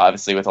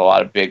 obviously with a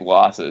lot of big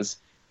losses.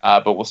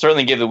 But we'll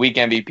certainly give the week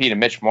MVP to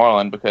Mitch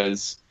Moreland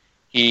because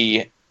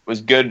he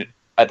was good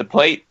at the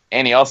plate,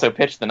 and he also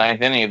pitched the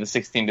 9th inning of the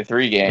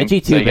 16-3 game.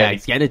 Mitchie two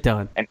bags, get it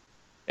done.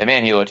 And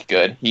man, he looked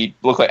good. He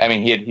looked like, I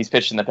mean, he's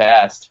pitched in the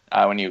past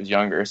when he was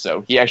younger,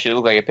 so he actually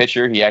looked like a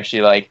pitcher. He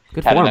actually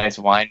had a nice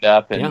wind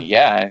up, and and he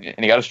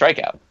got a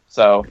strikeout.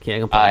 So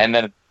and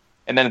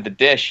then at the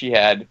dish, he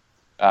had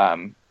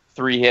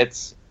 3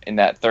 hits in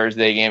that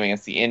Thursday game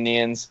against the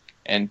Indians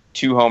and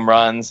 2 home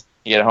runs.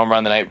 He had a home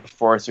run the night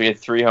before, so he had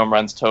 3 home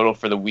runs total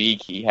for the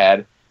week. He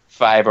had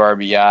 5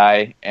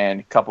 RBI and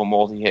a couple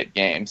multi-hit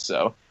games.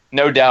 So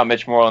no doubt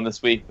Mitch Moreland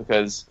this week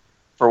because,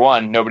 for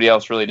one, nobody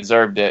else really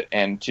deserved it,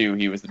 and 2,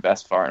 he was the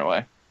best far and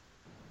away.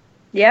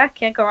 Yeah,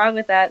 can't go wrong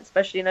with that.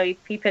 Especially,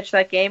 he pitched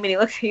that game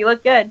and he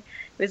looked good.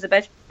 He was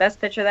the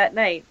best pitcher that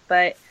night.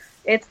 But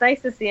it's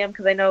nice to see him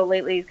because I know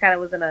lately he kind of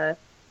was in a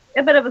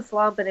bit of a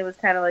slump, and it was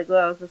kind of like,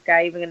 well, is this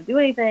guy even going to do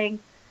anything?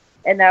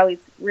 And now he's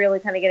really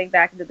kind of getting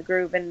back into the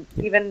groove and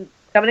even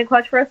coming in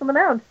clutch for us on the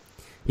mound.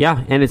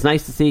 Yeah, and it's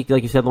nice to see,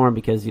 like you said, Lauren,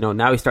 because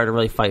now he's starting to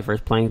really fight for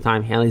his playing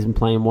time. Hanley's been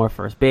playing more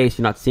first base.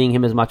 You're not seeing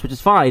him as much, which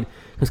is fine,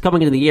 because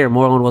coming into the year,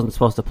 Moreland wasn't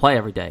supposed to play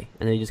every day,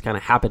 and it just kind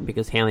of happened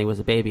because Hanley was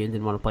a baby and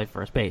didn't want to play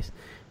first base.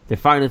 They're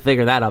finally to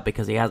figure that out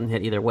because he hasn't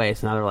hit either way,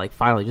 so now they're like,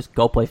 finally, just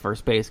go play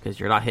first base because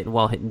you're not hitting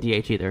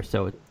DH either,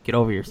 so get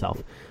over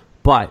yourself.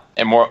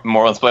 And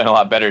Moreland's playing a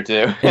lot better,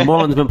 too. And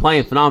Moreland's been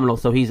playing phenomenal,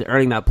 so he's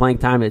earning that playing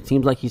time, and it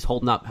seems like he's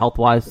holding up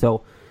health-wise,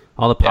 so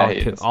all the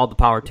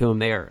power to him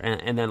there.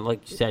 And then,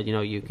 like you said,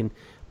 you can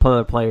put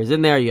other players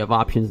in there. You have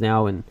options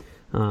now, and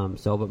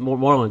but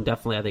Moreland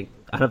definitely, I think,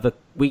 out of the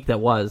week that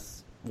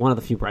was, one of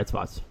the few bright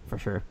spots, for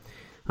sure.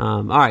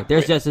 All right,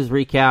 there's Jess's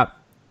recap.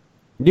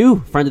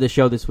 New friend of the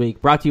show this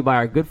week, brought to you by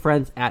our good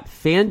friends at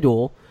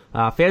FanDuel.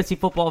 Fantasy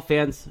football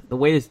fans, the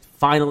wait is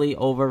finally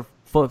over.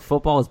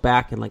 Football is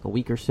back in like a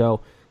week or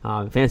so.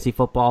 Fantasy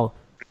football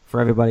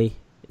for everybody.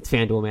 It's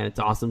FanDuel, man. It's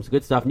awesome. It's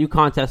good stuff. New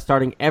contest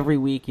starting every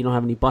week. You don't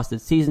have any busted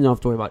season. You don't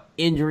have to worry about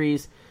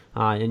injuries.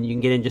 And you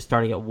can get in just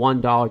starting at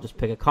 $1. Just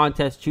pick a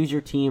contest, choose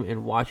your team,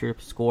 and watch your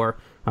score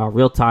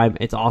real time.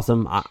 It's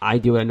awesome. I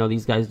do it. I know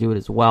these guys do it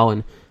as well.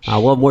 And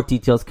we'll have more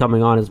details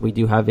coming on as we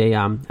do have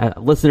a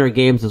listener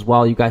games as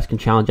well. You guys can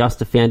challenge us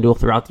to FanDuel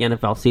throughout the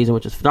NFL season,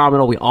 which is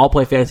phenomenal. We all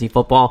play fantasy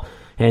football.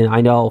 And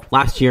I know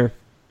last year,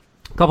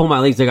 a couple of my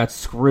leagues, I got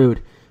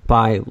screwed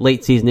by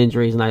late season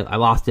injuries, and I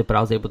lost it, but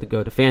I was able to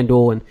go to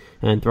FanDuel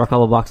and throw a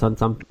couple bucks on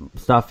some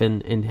stuff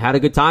and had a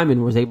good time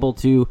and was able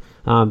to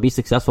be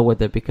successful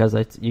with it because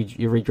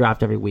you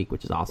redraft every week,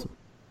 which is awesome.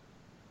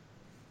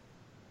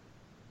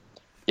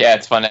 Yeah,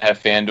 it's fun to have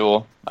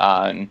FanDuel.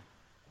 And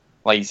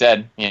like you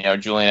said,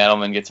 Julian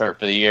Edelman gets hurt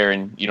for the year,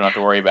 and you don't have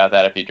to worry about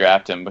that if you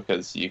draft him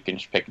because you can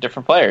just pick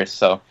different players.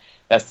 So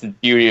that's the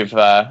beauty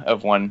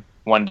of one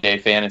day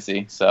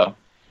fantasy. So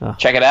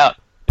check it out.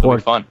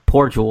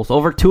 Poor Jules.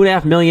 Over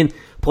 2.5 million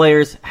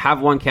players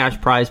have won cash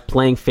prize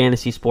playing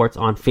fantasy sports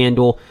on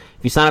FanDuel.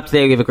 If you sign up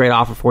today, we have a great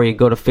offer for you.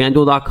 Go to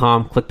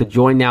FanDuel.com, click the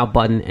Join Now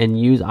button, and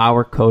use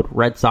our code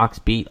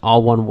RedSoxBeat,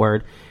 all one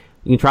word.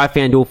 You can try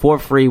FanDuel for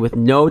free with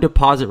no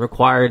deposit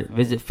required.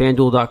 Visit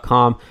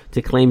FanDuel.com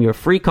to claim your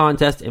free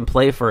contest and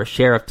play for a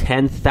share of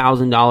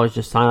 $10,000.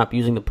 Just sign up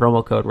using the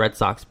promo code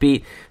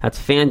RedSoxBeat. That's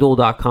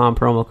FanDuel.com,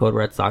 promo code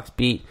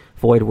RedSoxBeat.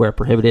 Void where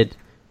prohibited.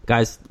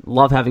 Guys,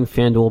 love having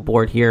FanDuel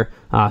aboard here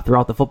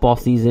throughout the football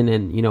season.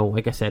 And,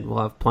 like I said, we'll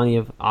have plenty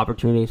of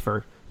opportunities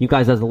for you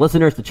guys as the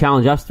listeners to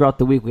challenge us throughout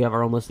the week. We have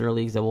our own listener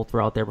leagues that we'll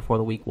throw out there before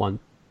the week 1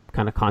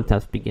 kind of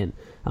contests begin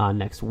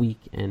next week.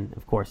 And,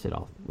 of course,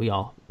 we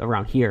all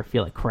around here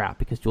feel like crap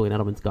because Julian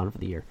Edelman's gone for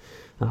the year,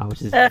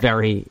 which is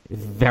very,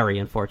 very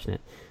unfortunate.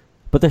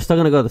 But they're still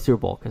going to go to the Super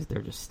Bowl because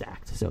they're just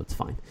stacked, so it's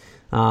fine.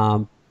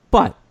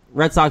 But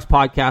Red Sox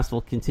podcast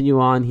will continue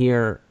on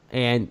here.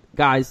 And,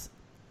 guys,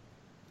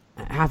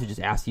 I have to just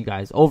ask you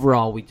guys,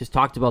 overall, we just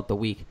talked about the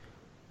week.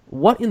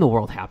 What in the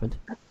world happened?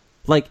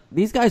 Like,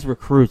 these guys were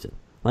cruising.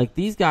 Like,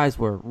 these guys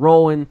were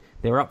rolling.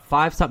 They were up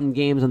 5-something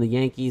games on the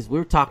Yankees. We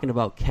were talking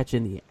about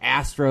catching the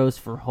Astros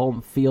for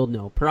home field,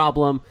 no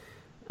problem.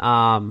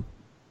 All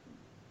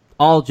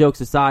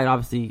jokes aside,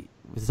 obviously,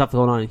 there's stuff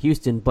going on in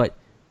Houston, but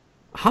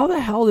how the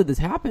hell did this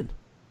happen?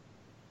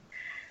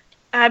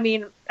 I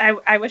mean,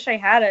 I wish I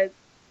had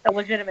a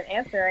legitimate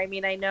answer. I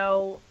mean, I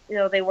know,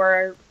 they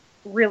were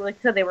really, like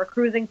I said, they were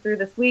cruising through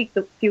this week,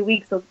 the few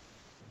weeks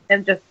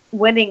and just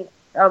winning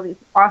all these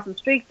awesome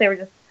streaks. They were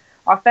just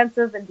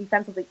offensive and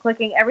defensively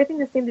clicking. Everything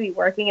just seemed to be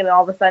working, and then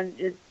all of a sudden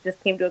it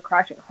just came to a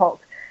crashing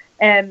halt.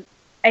 And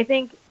I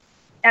think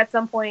at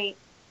some point,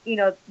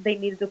 they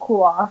needed to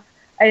cool off.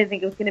 I didn't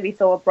think it was going to be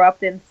so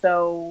abrupt and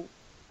so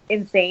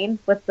insane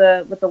with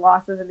the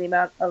losses and the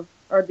amount of,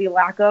 or the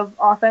lack of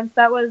offense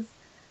that was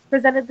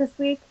presented this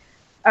week.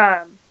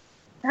 I'm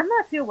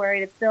not too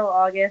worried. It's still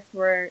August.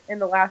 We're in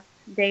the last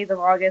days of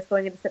August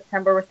going into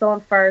September. We're still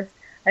in first.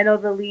 I know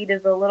the lead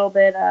is a little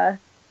bit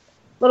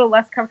little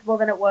less comfortable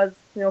than it was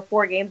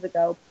 4 games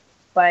ago,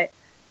 but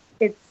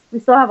we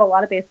still have a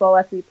lot of baseball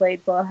left to be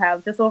played. So I'll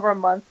have just over a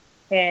month,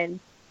 and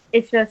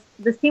it's just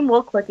this team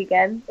will click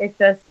again. It's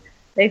just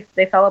they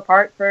fell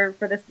apart for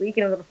this week,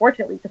 and it was an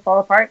unfortunate week to fall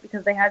apart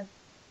because they had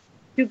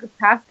 2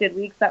 past good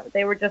weeks that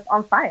they were just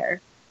on fire.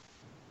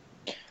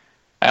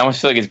 I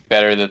almost feel like it's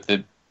better that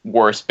the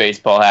worst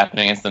baseball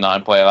happening against the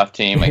non-playoff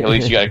team. Like, at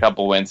least you got a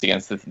couple wins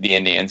against the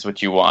Indians,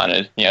 which you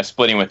wanted.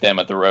 Splitting with them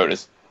at the road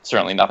is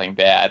certainly nothing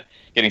bad.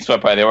 Getting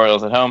swept by the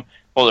Orioles at home,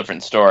 whole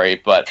different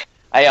story. But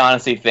I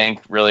honestly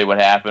think really what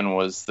happened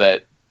was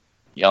that,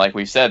 like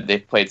we've said,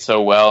 they've played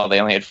so well. They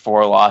only had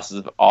 4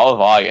 losses all of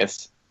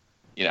August,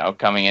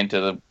 coming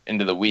into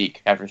the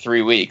week after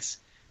 3 weeks.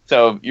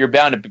 So you're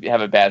bound to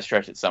have a bad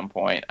stretch at some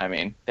point. I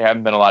mean, there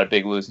haven't been a lot of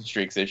big losing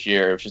streaks this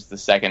year. It was just the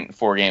second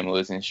 4-game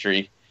losing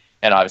streak.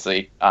 And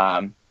obviously,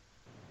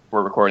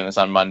 we're recording this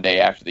on Monday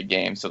after the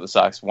game, so the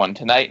Sox won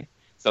tonight.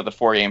 So the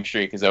 4-game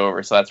streak is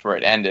over, so that's where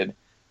it ended.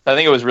 So I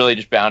think it was really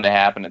just bound to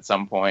happen at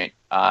some point.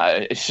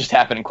 It's just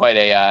happened in quite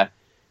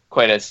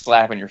a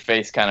slap in your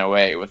face kind of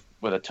way with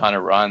a ton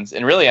of runs.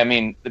 And really, I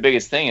mean, the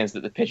biggest thing is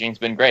that the pitching's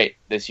been great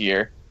this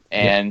year.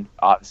 And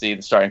obviously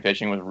the starting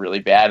pitching was really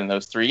bad in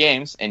those 3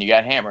 games, and you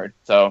got hammered.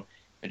 So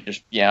it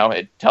just,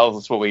 it tells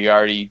us what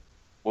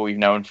we've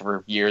known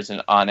for years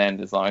and on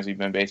end as long as we've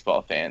been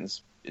baseball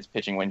fans, is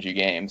pitching wins you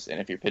games. And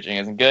if your pitching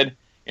isn't good,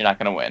 you're not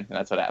going to win. And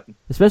that's what happened.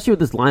 Especially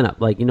with this lineup.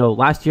 Like,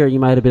 last year you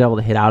might have been able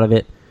to hit out of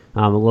it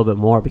a little bit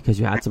more because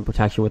you had some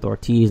protection with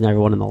Ortiz and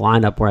everyone in the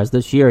lineup. Whereas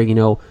this year,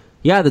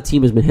 the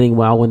team has been hitting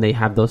well when they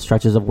have those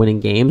stretches of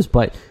winning games,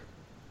 but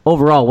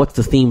overall, what's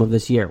the theme of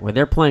this year? Where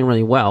they're playing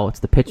really well,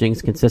 it's the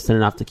pitching's consistent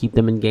enough to keep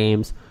them in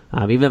games.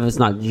 Even if it's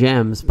not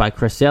gems by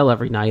Chris Sale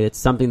every night, it's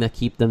something that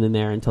keep them in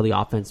there until the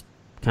offense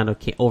kind of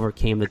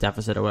overcame the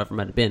deficit or whatever it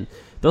might have been.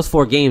 Those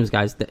 4 games,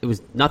 guys, it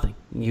was nothing.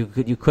 You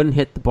couldn't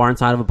hit the barn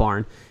side of a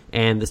barn,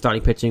 and the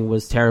starting pitching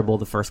was terrible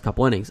the first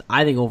couple innings.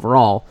 I think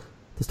overall,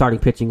 the starting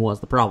pitching was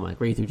the problem. I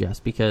agree with you, Jess,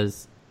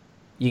 because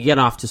you get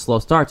off to slow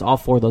starts, all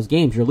 4 of those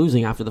games, you're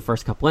losing after the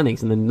first couple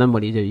innings, and then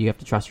what do? You have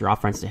to trust your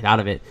offense to hit out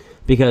of it,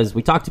 because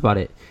we talked about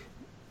it.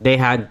 They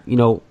had,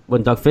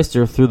 when Doug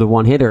Fister threw the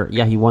one hitter,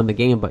 he won the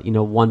game, but,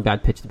 one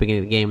bad pitch at the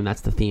beginning of the game, and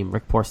that's the theme.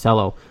 Rick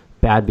Porcello,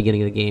 bad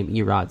beginning of the game.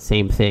 Erod,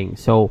 same thing.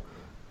 So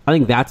I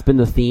think that's been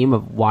the theme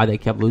of why they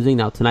kept losing.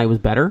 Now, tonight was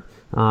better,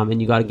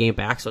 and you got a game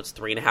back, so it's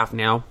 3.5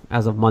 now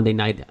as of Monday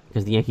night,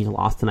 because the Yankees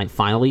lost tonight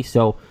finally.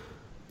 So,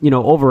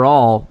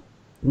 overall,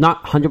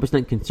 not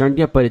 100% concerned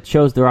yet, but it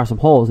shows there are some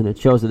holes, and it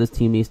shows that this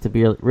team needs to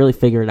be really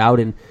figure it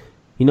out. And,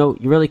 you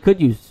really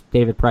could use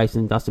David Price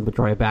and Dustin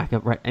Pedroia back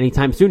up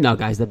anytime soon now,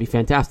 guys. That'd be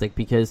fantastic,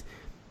 because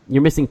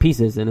you're missing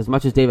pieces. And as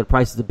much as David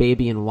Price is a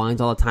baby and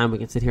whines all the time, we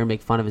can sit here and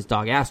make fun of his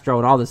dog Astro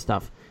and all this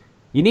stuff.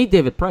 You need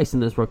David Price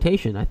in this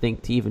rotation, I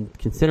think, to even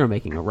consider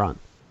making a run.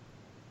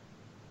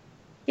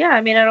 Yeah,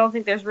 I mean, I don't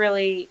think there's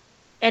really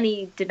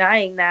any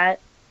denying that.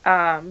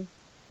 I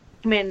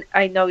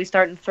know he's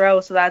starting to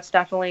throw, so that's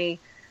definitely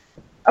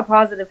a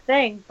positive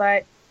thing,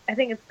 but I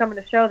think it's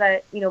coming to show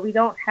that, we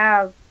don't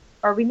have,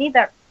 or we need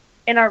that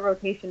in our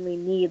rotation. We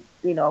need,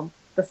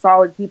 the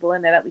solid people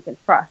in there that we can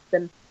trust.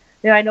 And,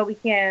 I know we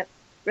can't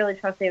really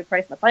trust David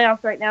Price in the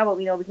playoffs right now, but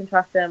we know we can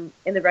trust him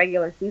in the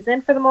regular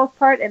season for the most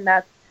part, and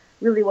that's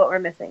really what we're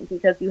missing,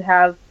 because you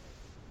have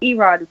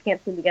Erod, who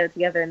can't seem to get it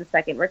together in the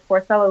second, Rick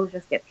Porcello, who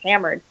just gets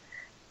hammered,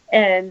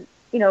 and,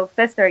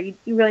 Fister,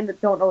 you really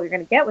don't know what you're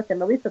going to get with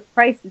him. At least with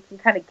Price, you can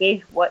kind of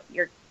gauge what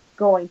you're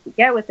going to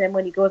get with him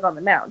when he goes on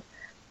the mound.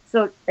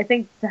 So I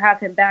think to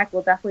have him back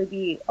will definitely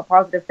be a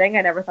positive thing.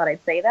 I never thought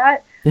I'd say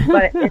that,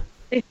 but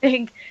I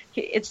think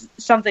it's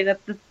something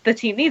that the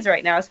team needs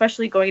right now,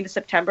 especially going into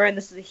September, and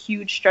this is a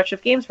huge stretch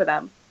of games for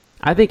them.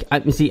 I don't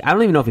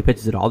even know if he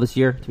pitches at all this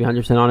year, to be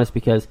 100% honest,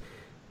 because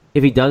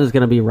if he does, it's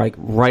going to be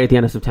right at the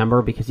end of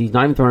September, because he's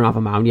not even thrown off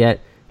a mound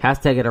yet. Has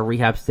to get a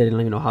rehab stint. I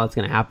don't even know how that's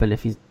going to happen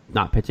if he's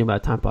not pitching by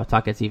the time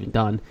Pawtucket's even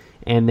done.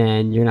 And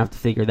then you're going to have to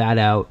figure that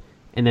out.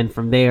 And then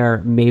from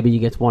there, maybe you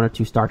get 1 or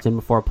 2 starts in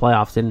before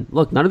playoffs. And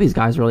look, none of these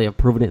guys really have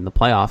proven it in the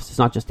playoffs. It's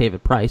not just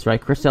David Price,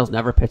 right? Chris Sale's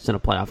never pitched in a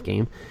playoff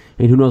game.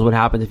 And who knows what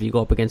happens if you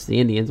go up against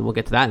the Indians, and we'll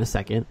get to that in a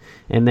second.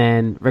 And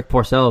then Rick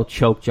Porcello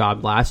choke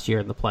job last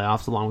year in the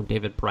playoffs along with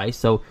David Price.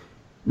 So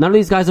none of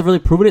these guys have really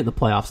proven it in the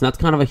playoffs. And that's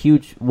kind of a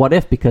huge what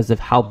if because of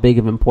how big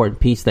of an important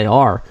piece they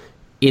are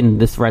in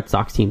this Red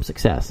Sox team's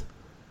success.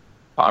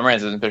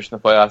 Pomeranz hasn't pitched in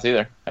the playoffs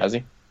either, has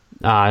he?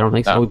 I don't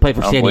think so. We played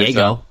for San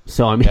Diego,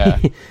 so I mean, yeah.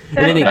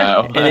 I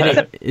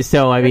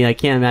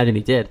can't imagine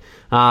he did.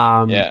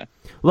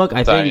 Look,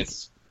 I think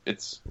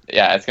it's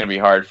going to be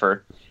hard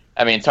for.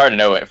 I mean, it's hard to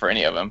know it for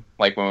any of them.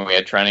 Like when we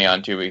had Trenny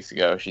on 2 weeks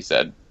ago, she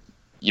said,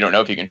 "You don't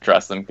know if you can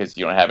trust them because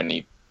you don't have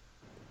any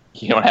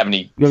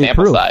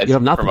sample size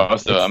for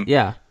most of them."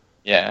 Yeah.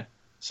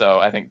 So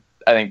I think,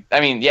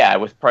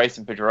 with Price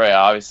and Pedroia,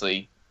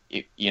 obviously,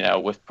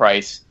 with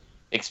Price.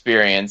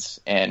 Experience,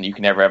 and you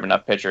can never have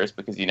enough pitchers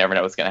because you never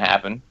know what's going to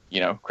happen.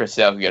 Chris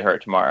Sale could get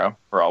hurt tomorrow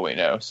for all we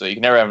know, so you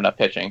can never have enough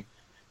pitching.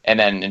 And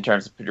then in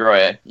terms of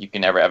Pedroia, you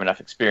can never have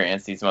enough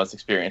experience. He's the most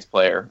experienced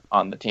player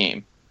on the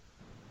team.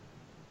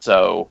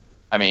 So,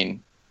 I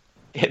mean,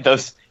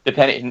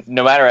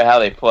 no matter how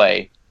they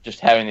play, just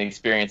having the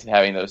experience of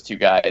having those 2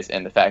 guys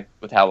and the fact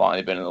with how long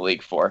they've been in the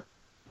league for,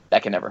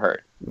 that can never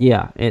hurt.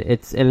 Yeah,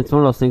 it's one of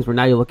those things where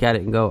now you look at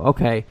it and go,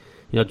 okay,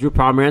 Drew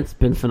Pomerantz's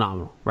been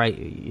phenomenal,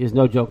 right? There's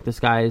no joke. This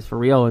guy is for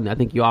real, and I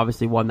think you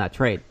obviously won that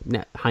trade.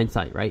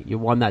 Hindsight, right? You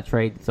won that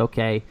trade. It's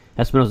okay.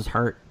 Espinosa's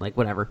hurt, like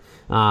whatever.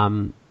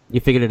 You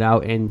figured it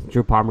out, and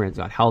Drew Pomerantz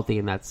got healthy,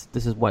 and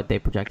this is what they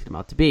projected him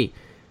out to be.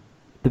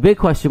 The big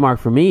question mark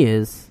for me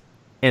is,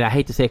 and I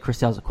hate to say Chris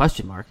Sale's a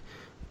question mark,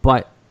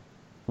 but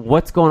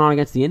what's going on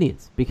against the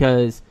Indians?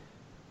 Because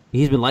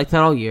he's been lights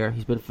out all year.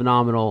 He's been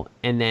phenomenal,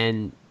 and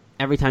then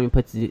every time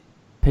he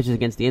pitches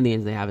against the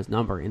Indians, they have his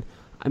number. And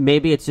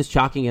maybe it's just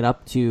chalking it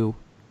up to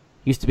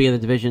used to be in the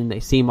division. They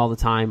see him all the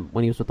time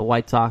when he was with the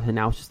White Sox, and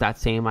now it's just that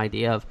same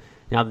idea of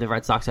now the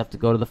Red Sox have to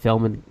go to the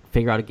film and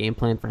figure out a game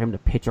plan for him to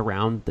pitch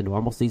around the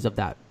normalcies of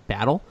that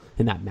battle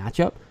in that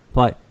matchup.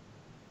 But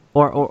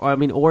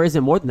or is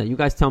it more than that? You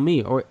guys tell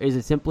me. Or is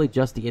it simply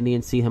just the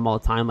Indians see him all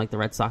the time, like the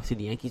Red Sox see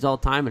the Yankees all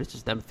the time, and it's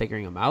just them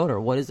figuring him out, or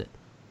what is it?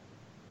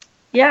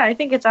 Yeah, I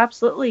think it's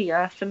absolutely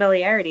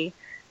familiarity.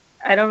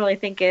 I don't really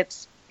think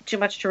it's too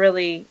much to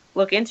really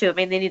look into. I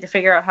mean, they need to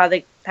figure out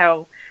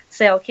how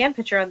Sale can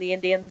pitch around the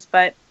Indians,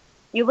 but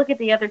you look at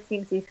the other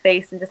teams he's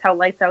faced and just how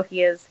lights out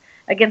he is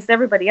against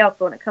everybody else.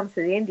 But when it comes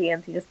to the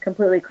Indians, he just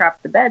completely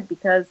craps the bed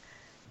because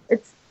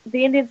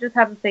the Indians just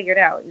haven't figured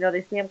out.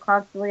 They see him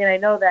constantly, and I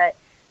know that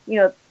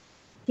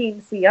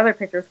teams see other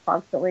pitchers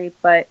constantly,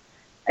 but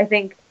I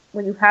think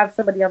when you have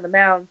somebody on the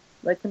mound,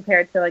 like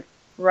compared to like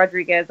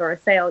Rodriguez or a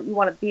Sale, you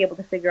want to be able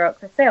to figure out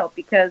Chris Sale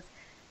because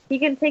he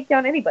can take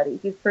down anybody.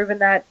 He's proven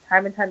that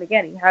time and time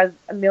again. He has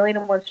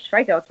 1,000,001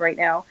 strikeouts right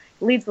now.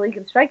 He leads the league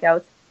in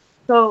strikeouts.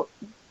 So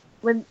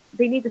when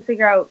they need to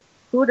figure out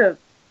who to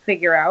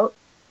figure out,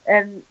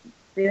 and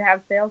they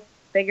have Sale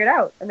figured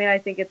out. I mean, I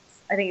think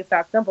it's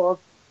that simple.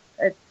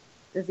 It's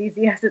as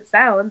easy as it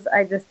sounds.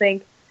 I just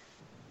think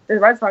the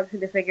Red Sox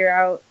need to figure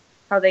out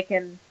how they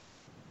can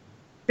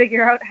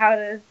figure out how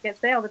to get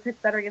Sale to pitch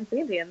better against the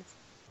Indians.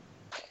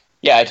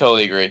 Yeah, I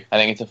totally agree. I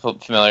think it's a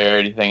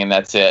familiarity thing, and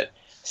that's it.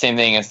 Same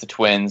thing against the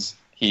Twins.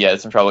 He had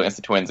some trouble against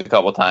the Twins a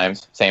couple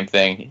times. Same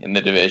thing in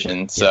the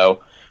division.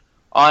 So,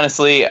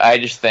 honestly, I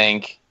just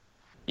think,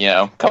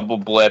 couple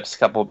blips,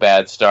 couple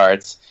bad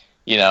starts.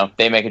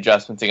 They make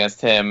adjustments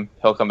against him.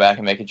 He'll come back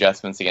and make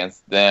adjustments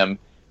against them.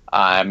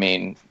 I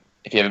mean,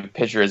 if you have a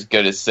pitcher as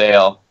good as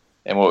Sale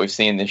and what we've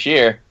seen this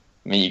year,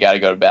 you got to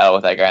go to battle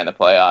with that guy in the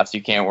playoffs.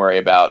 You can't worry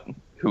about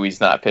who he's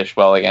not pitched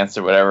well against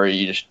or whatever.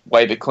 You just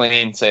wipe it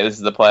clean, say this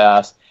is the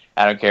playoffs.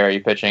 I don't care how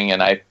you're pitching,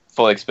 and I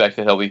fully expect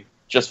that he'll be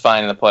just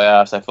fine in the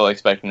playoffs. I fully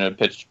expect him to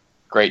pitch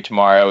great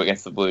tomorrow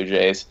against the Blue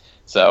Jays.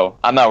 So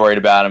I'm not worried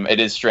about him. It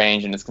is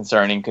strange and it's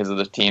concerning because of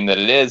the team that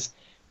it is,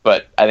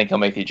 but I think he'll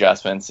make the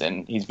adjustments,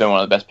 and he's been one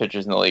of the best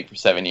pitchers in the league for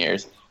 7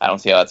 years. I don't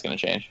see how that's going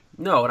to change.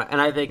 No, and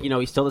I think,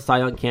 he's still the Cy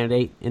Young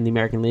candidate in the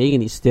American League,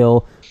 and he's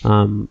still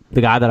the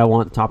guy that I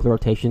want top of the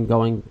rotation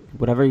going.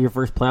 Whatever your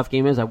first playoff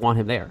game is, I want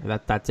him there.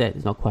 That's it.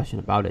 There's no question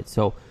about it.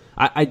 So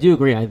I do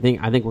agree. I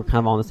think we're kind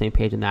of all on the same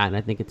page in that, and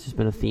I think it's just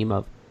been a theme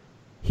of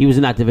he was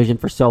in that division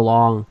for so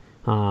long.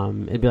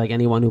 It'd be like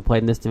anyone who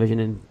played in this division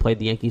and played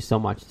the Yankees so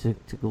much to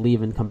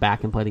leave and come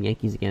back and play the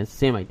Yankees again. It's the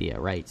same idea,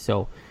 right?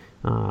 So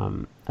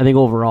I think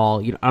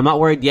overall, I'm not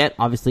worried yet.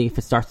 Obviously, if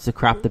it starts to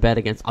crap the bed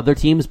against other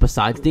teams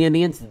besides the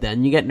Indians,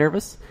 then you get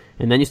nervous,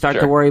 and then you start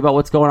to worry about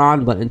what's going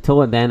on. But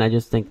until then, I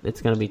just think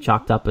it's going to be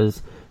chalked up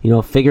as,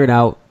 figure it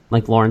out,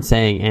 like Lauren's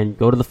saying, and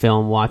go to the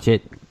film, watch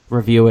it,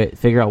 review it,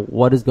 figure out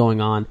what is going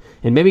on,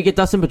 and maybe get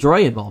Dustin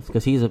Pedroia involved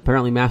because he's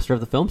apparently master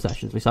of the film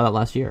sessions. We saw that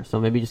last year, so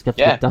maybe just get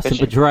Dustin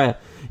Pedroia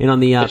in on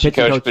the pitching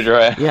coach.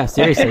 Pedroia. Yeah,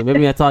 seriously,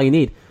 maybe that's all you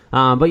need.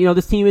 But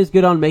this team is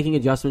good on making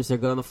adjustments. They're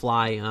good on the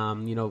fly.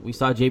 We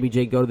saw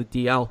JBJ go to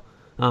the DL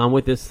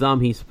with his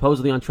thumb. He's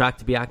supposedly on track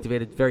to be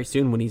activated very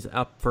soon when he's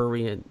up for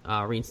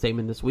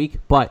reinstatement this week.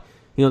 But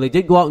they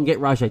did go out and get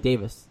Rajai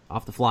Davis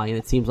off the fly, and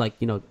it seems like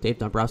Dave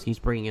Dombrowski's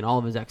bringing in all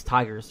of his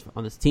ex-Tigers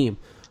on this team.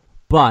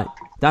 But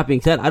that being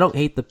said, I don't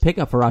hate the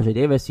pickup for Rajai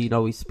Davis.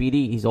 He's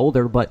speedy, he's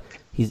older, but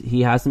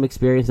he has some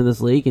experience in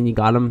this league, and you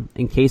got him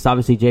in case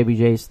obviously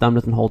JBJ's thumb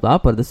doesn't hold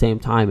up. But at the same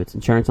time, it's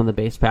insurance on the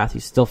base path.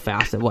 He's still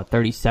fast at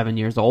 37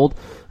 years old.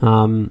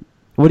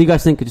 What do you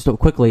guys think, just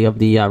quickly, of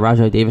the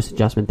Rajai Davis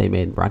adjustment they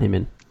made and brought him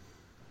in?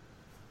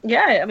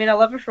 Yeah, I mean, I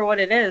love it for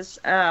what it is.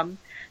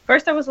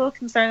 First, I was a little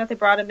concerned that they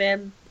brought him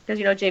in because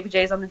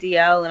JBJ's on the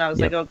DL, and I was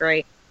like, oh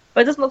great.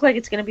 But it doesn't look like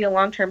it's going to be a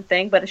long-term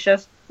thing, but it's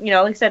just, like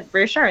I said,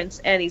 reassurance.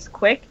 And he's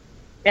quick,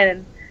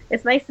 and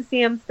it's nice to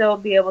see him still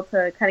be able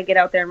to kind of get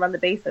out there and run the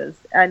bases.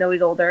 I know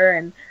he's older,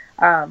 and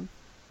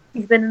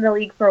he's been in the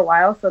league for a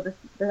while, so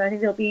I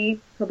think he'll be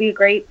a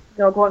great,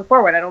 going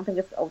forward. I don't think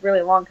it's a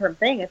really long-term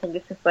thing. I think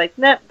it's just like,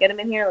 get him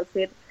in here,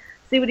 let's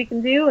see what he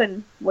can do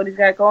and what he's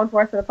got going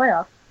for us for the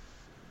playoffs.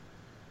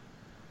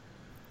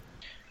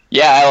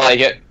 Yeah, I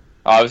like it.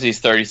 Obviously, he's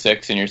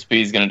 36, and your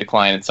speed's going to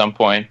decline at some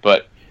point,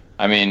 but,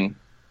 I mean,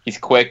 he's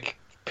quick,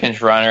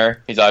 pinch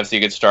runner. He's obviously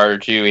a good starter,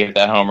 too. He hit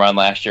that home run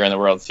last year in the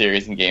World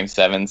Series in Game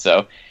 7,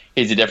 so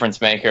he's a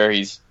difference maker.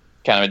 He's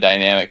kind of a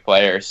dynamic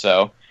player,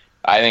 so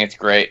I think it's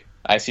great.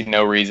 I see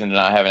no reason to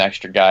not have an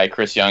extra guy.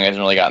 Chris Young hasn't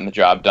really gotten the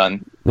job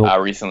done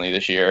recently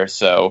this year,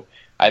 so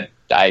I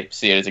I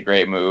see it as a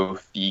great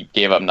move. You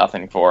gave up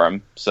nothing for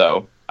him,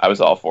 so I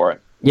was all for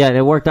it. Yeah,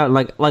 it worked out.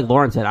 Like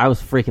Lauren said, I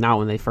was freaking out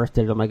when they first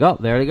did it. I'm like, oh,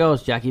 there it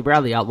goes. Jackie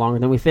Bradley out longer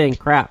than we think.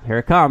 Crap, here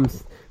it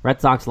comes.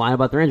 Red Sox lying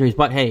about their injuries.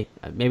 But, hey,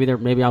 maybe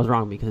I was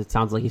wrong because it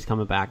sounds like he's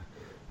coming back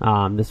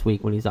this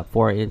week when he's up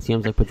for it. It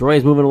seems like Pedroia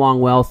is moving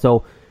along well.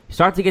 So you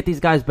start to get these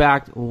guys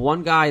back.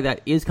 One guy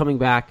that is coming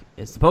back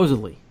is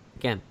supposedly,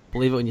 again,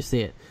 believe it when you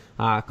see it,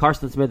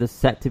 Carson Smith is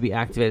set to be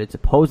activated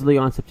supposedly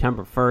on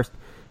September 1st.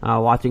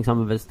 Watching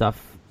some of his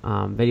stuff,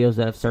 videos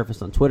that have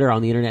surfaced on Twitter,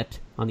 on the internet,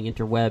 on the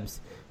interwebs,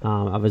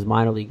 of his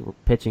minor league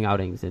pitching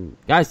outings. And,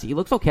 guys, he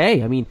looks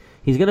okay. I mean,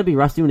 he's going to be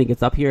rusty when he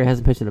gets up here. He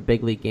hasn't pitched in a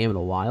big league game in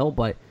a while.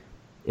 But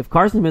if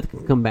Carson Smith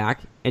can come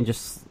back and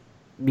just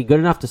be good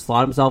enough to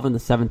slot himself in the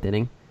 7th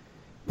inning,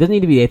 doesn't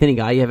need to be the 8th inning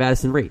guy. You have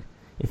Addison Reed.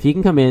 If he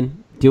can come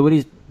in, do what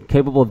he's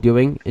capable of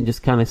doing, and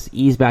just kind of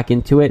ease back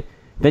into it,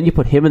 then you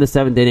put him in the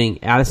 7th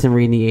inning, Addison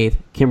Reed in the 8th,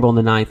 Kimbrel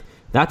in the 9th.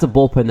 That's a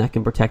bullpen that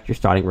can protect your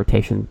starting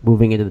rotation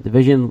moving into the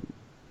division,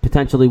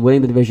 potentially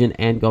winning the division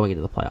and going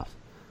into the playoffs.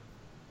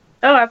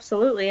 Oh,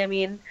 absolutely. I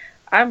mean,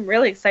 I'm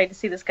really excited to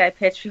see this guy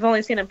pitch. We've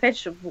only seen him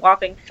pitch a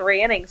whopping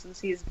 3 innings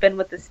since he's been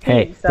with this team.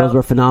 Hey, those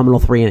were phenomenal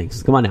 3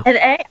 innings. Come on now.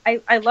 And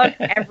I loved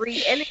every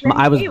inning.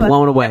 I was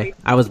blown away.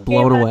 I was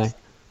blown away.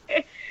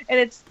 And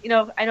it's,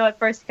 I know at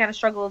first he kind of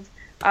struggled.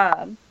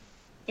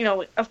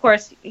 Of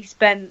course, he's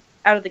been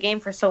out of the game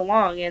for so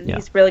long, and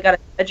he's really got to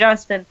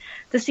adjust. And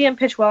to see him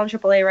pitch well in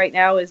AAA right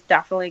now is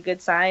definitely a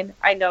good sign.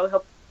 I know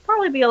he'll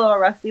probably be a little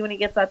rusty when he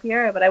gets up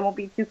here, but I won't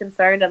be too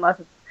concerned unless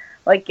it's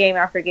like game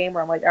after game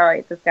where I'm like, all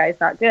right, this guy's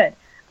not good.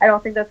 I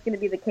don't think that's going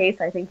to be the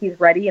case. I think he's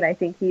ready, and I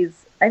think he's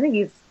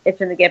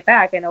itching to get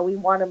back. I know we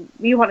want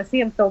to see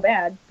him so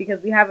bad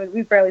because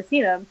we've barely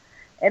seen him.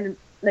 And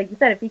like you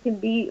said, if we can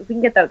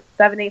get that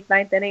 7th, 8th,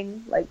 9th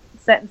inning like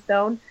set in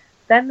stone,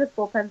 then this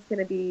bullpen's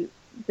going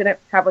to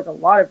have like a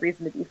lot of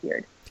reason to be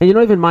feared. And you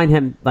don't even mind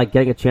him like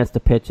getting a chance to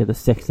pitch in the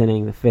 6th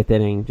inning, the 5th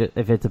inning,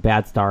 if it's a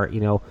bad start.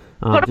 Put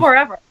him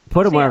wherever.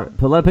 Put him wherever.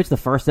 Let him pitch the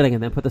 1st inning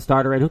and then put the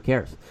starter in. Who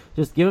cares?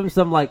 Just give him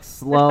some like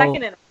slow.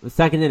 The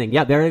second inning.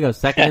 Yeah, there it goes.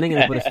 2nd inning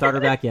and then put a starter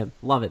back in.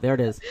 Love it. There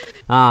it is.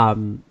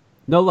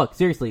 No, look,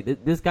 seriously,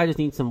 this guy just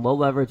needs some low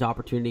leverage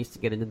opportunities to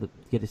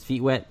get his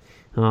feet wet.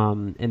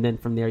 And then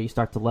from there you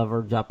start to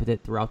leverage up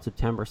it throughout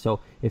September. So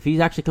if he's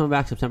actually coming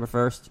back September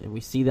 1st and we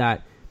see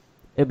that,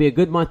 it'd be a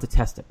good month to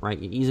test it, right?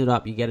 You ease it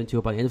up, you get into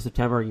it by the end of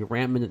September, you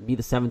ramp him and be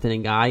the 7th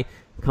inning guy.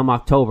 Come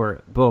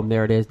October, boom,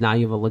 there it is. Now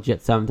you have a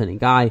legit 7th inning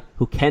guy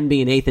who can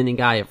be an 8th inning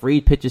guy. If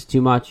Reed pitches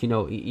too much,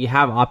 you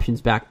have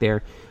options back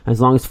there as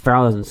long as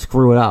Farrell doesn't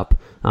screw it up.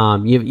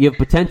 You have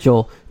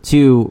potential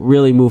to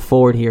really move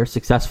forward here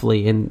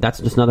successfully, and that's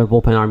just another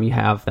bullpen arm you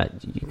have that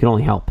you can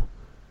only help.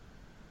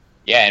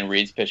 Yeah, and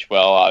Reed's pitched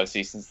well,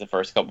 obviously, since the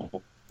first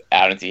couple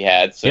outings he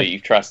had. So You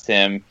trust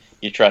him,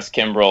 you trust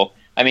Kimbrel.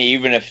 I mean,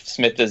 even if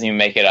Smith doesn't even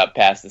make it up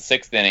past the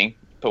 6th inning,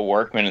 put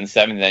Workman in the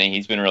 7th inning,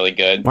 he's been really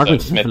good.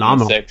 Workman's Smith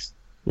phenomenal. In the 6th,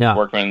 yeah.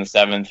 Workman in the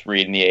 7th,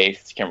 Reed in the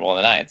 8th, Kimbrel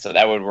in the 9th. So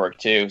that would work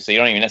too. So you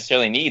don't even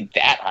necessarily need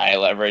that high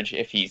leverage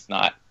if he's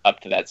not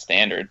up to that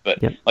standard.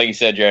 But like you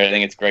said, Jared, I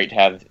think it's great to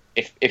have,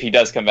 if he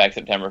does come back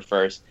September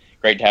 1st,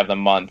 great to have the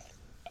month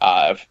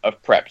of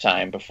prep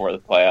time before the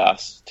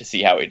playoffs to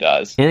see how he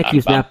does. And it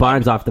keeps Matt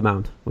Barnes off the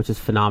mound, which is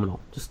phenomenal.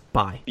 Just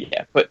bye.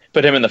 Yeah,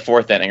 put him in the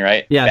 4th inning,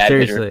 right? Yeah, bad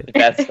seriously. Pitcher,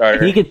 bad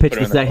starter. He can pitch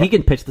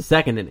the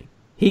 2nd inning.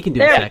 He can do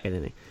the 2nd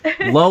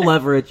inning. Low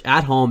leverage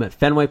at home at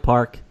Fenway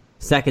Park,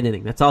 2nd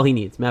inning. That's all he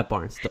needs, Matt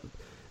Barnes.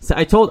 So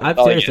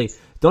seriously,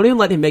 don't even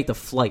let him make the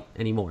flight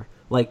anymore.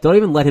 Like, don't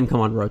even let him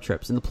come on road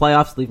trips. In the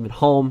playoffs, leave him at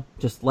home.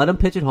 Just let him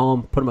pitch at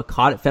home. Put him a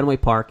cot at Fenway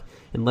Park.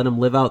 And let him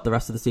live out the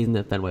rest of the season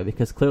at Fenway,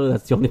 because clearly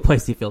that's the only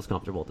place he feels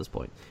comfortable at this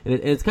point. And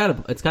it's kind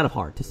of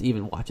hard to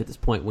even watch at this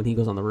point when he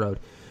goes on the road.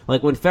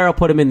 Like when Farrell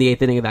put him in the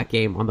 8th inning of that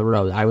game on the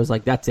road, I was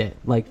like, that's it,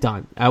 like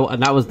done.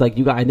 And that was like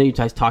you guys. I know you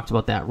guys talked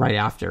about that right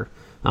after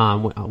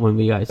when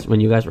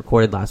you guys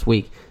recorded last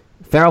week.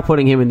 Farrell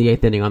putting him in the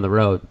 8th inning on the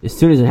road. As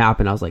soon as it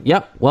happened, I was like,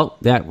 yep, well,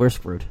 we're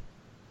screwed.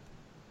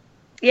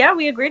 Yeah,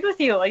 we agreed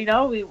with you.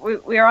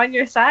 We are on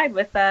your side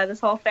with this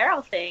whole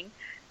Farrell thing,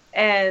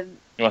 and.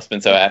 You must have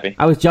been so happy.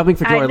 I was jumping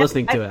for joy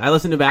listening to it. I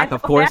listened to it back,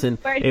 of course, and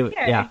it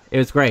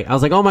was great. I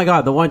was like, oh my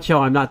god, the one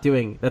show I'm not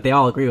doing that they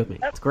all agree with me.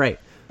 It's great.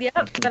 Yeah,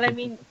 but I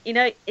mean,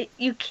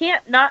 you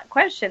can't not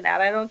question that.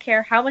 I don't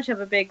care how much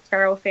of a big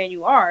Farrell fan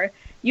you are.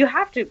 You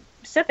have to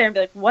sit there and be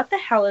like, what the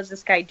hell is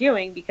this guy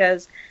doing?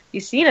 Because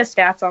you've seen his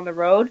stats on the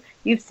road.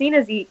 You've seen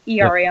his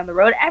ERA on the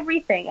road.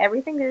 Everything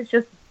is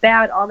just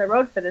bad on the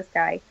road for this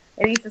guy.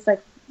 And he's just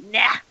like,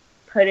 nah,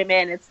 put him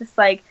in. It's just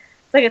like,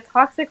 it's like a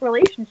toxic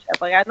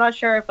relationship. Like, I'm not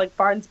sure if like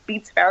Barnes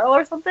beats Farrell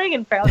or something,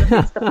 and Farrell just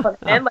needs to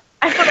put him in. Like,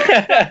 I don't know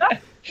what's going on.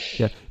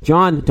 Yeah.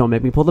 John, don't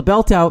make me pull the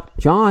belt out.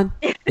 John,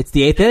 it's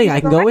the 8th inning.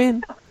 I can go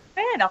in.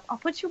 Man, I'll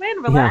put you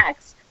in.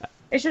 Relax.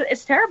 Yeah.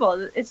 It's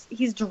terrible.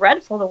 He's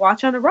dreadful to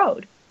watch on the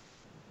road.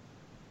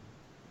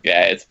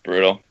 Yeah, it's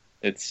brutal.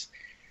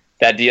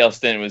 That DL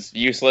stint was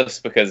useless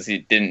because he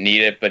didn't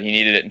need it, but he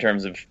needed it in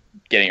terms of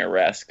getting a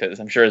rest, because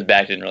I'm sure his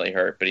back didn't really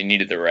hurt, but he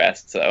needed the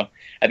rest. So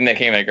I think that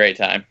came at a great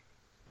time.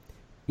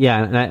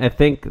 Yeah, and I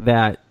think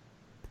that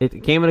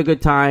it came at a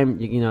good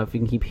time. If you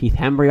can keep Heath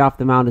Hembry off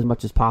the mound as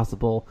much as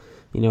possible,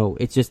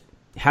 it's just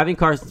having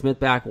Carson Smith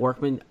back.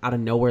 Workman out of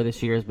nowhere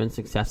this year has been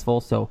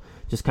successful, so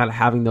just kind of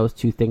having those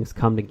two things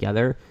come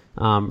together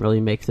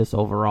really makes this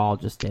overall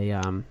just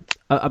a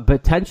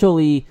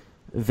potentially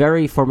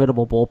very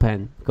formidable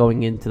bullpen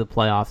going into the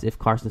playoffs if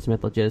Carson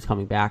Smith legit is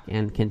coming back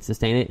and can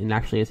sustain it and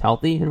actually is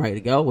healthy and ready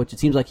to go, which it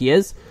seems like he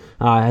is.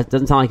 It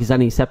doesn't sound like he's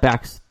had any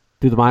setbacks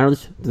through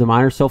the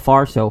minors so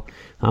far, so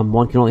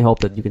one can only hope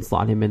that you can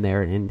slot him in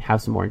there and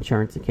have some more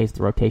insurance in case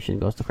the rotation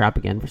goes to crap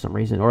again for some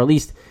reason, or at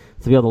least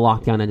to be able to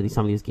lock down into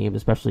some of these games,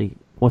 especially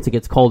once it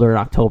gets colder in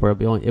October.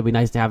 It'd be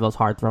nice to have those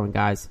hard-throwing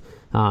guys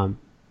kind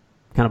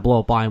of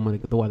blow up by him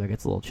when the weather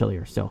gets a little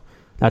chillier, so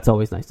that's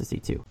always nice to see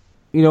too.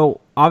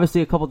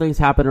 Obviously a couple things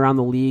happen around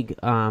the league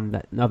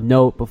that of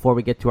note before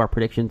we get to our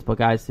predictions. But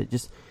guys, it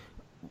just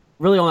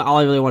really all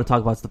I really want to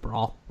talk about is the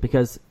brawl,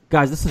 because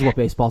guys, this is what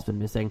baseball's been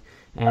missing,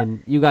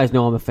 and you guys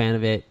know I'm a fan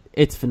of it.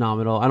 It's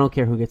phenomenal. I don't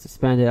care who gets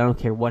suspended. I don't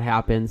care what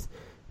happens.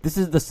 This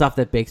is the stuff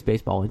that makes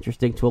baseball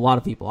interesting to a lot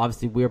of people.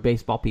 Obviously, we're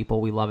baseball people.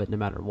 We love it no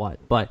matter what.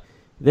 But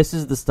this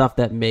is the stuff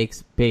that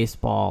makes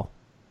baseball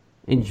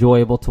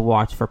enjoyable to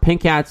watch for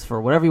pink hats,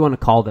 for whatever you want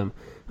to call them.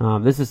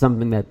 This is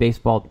something that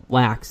baseball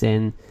lacks,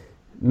 and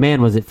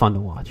man, was it fun to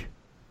watch.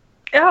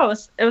 Yeah,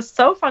 it was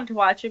so fun to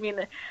watch. I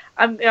mean,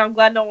 I'm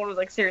glad no one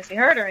was seriously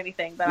hurt or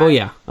anything. But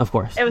yeah, of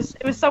course. It was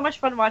so much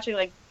fun watching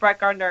Brett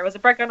Gardner. Was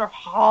it Brett Gardner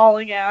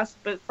hauling ass,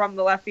 but from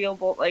the left field?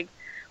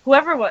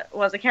 Whoever it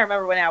was, I can't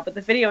remember what now. But the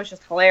video was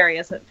just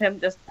hilarious of him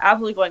just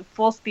absolutely going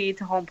full speed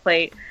to home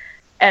plate,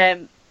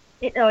 and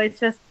it's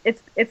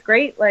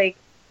great.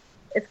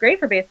 It's great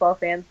for baseball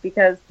fans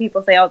because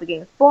people say, "Oh, the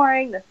game's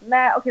boring, this and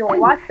that." Okay, well,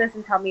 watch this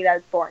and tell me that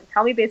it's boring.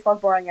 Tell me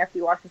baseball's boring after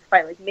you watch this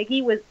fight.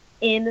 Mickey was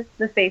in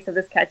the face of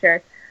this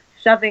catcher,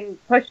 shoving,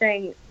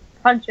 pushing,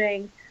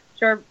 punching.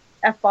 Sure,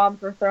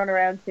 F-bombs were thrown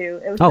around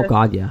too. It was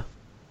God, yeah.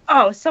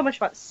 Oh, so much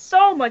fun!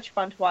 So much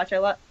fun to watch.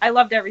 I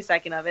loved every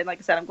second of it. Like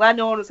I said, I'm glad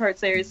no one was hurt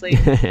seriously.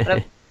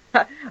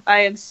 I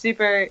am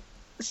super.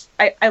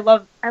 I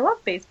love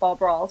baseball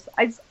brawls.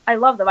 I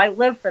love them. I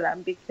live for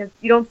them because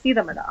you don't see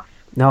them enough.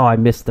 No, I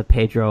missed the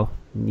Pedro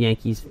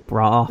Yankees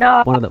brawl.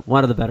 No.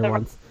 One of the better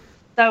ones.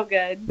 So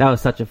good. That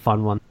was such a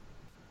fun one.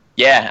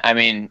 Yeah, I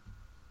mean,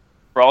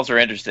 brawls are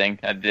interesting.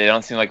 They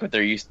don't seem like what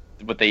they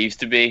used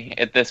to be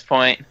at this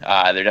point.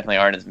 There definitely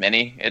aren't as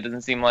many. It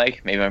doesn't seem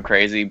like. Maybe I'm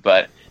crazy,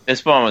 but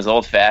this one was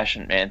old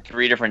fashioned, man.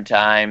 3 different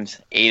times,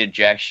 8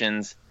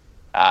 ejections.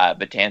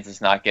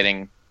 Betances not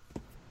getting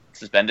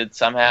suspended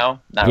somehow.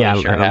 Not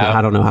really sure how.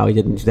 I don't know how he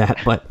didn't do that,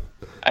 but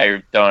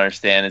I don't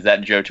understand. Is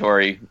that Joe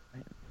Torre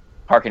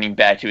harkening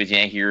back to his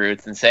Yankee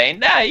roots and saying,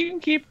 "Nah, you can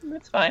keep them.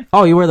 It's fine."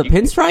 Oh, you wear the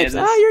pinstripes?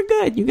 You're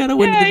good. You got to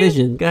win the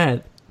division. Go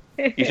ahead.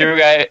 You threw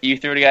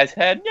it a guy's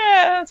head?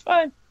 Yeah, that's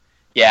fine.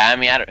 Yeah, I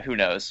mean, who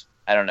knows?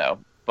 I don't know.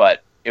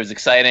 But it was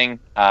exciting.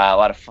 A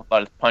lot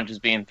of punches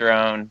being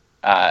thrown.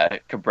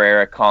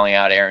 Cabrera calling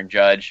out Aaron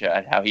Judge,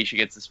 how he should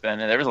get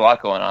suspended. There was a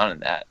lot going on in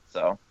that.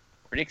 So,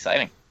 pretty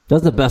exciting.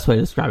 That's the best way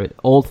to describe it.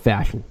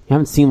 Old-fashioned. You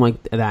haven't seen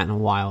like that in a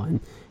while.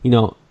 And,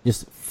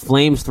 just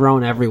flames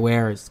thrown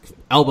everywhere,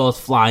 elbows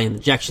flying,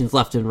 ejections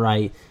left and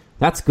right.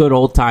 That's good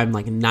old-time,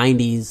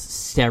 90s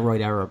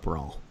steroid-era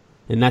brawl.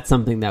 And that's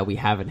something that we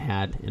haven't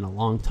had in a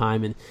long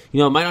time. And,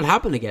 it might not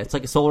happen again. It's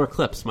like a solar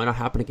eclipse. It might not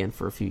happen again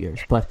for a few years.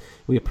 But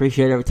we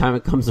appreciate it every time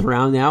it comes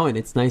around now, and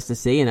it's nice to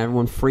see, and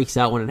everyone freaks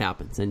out when it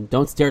happens. And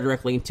don't stare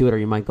directly into it or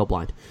you might go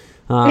blind.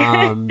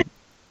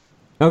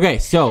 Okay,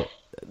 so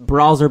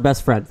brawls are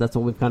best friends. That's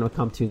what we've kind of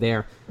come to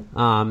there.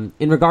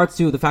 In regards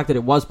to the fact that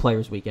it was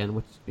Players Weekend,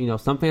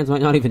 which, some fans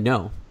might not even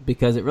know,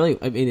 because it really,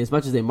 as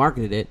much as they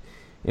marketed it,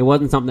 it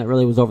wasn't something that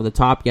really was over the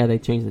top. Yeah, they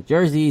changed the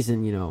jerseys,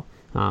 and,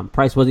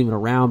 Price wasn't even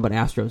around, but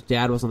Astro's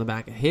dad was on the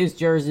back of his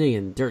jersey,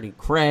 and Dirty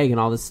Craig, and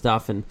all this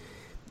stuff. And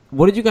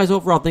what did you guys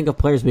overall think of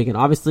Players Weekend?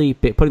 Obviously,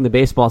 putting the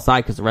baseball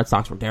aside because the Red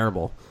Sox were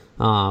terrible,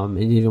 and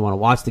you didn't even want to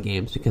watch the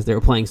games because they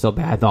were playing so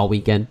bad all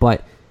weekend.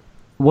 But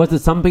was it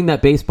something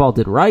that baseball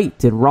did right,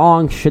 did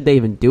wrong? Should they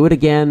even do it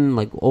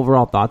again?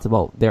 Overall thoughts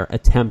about their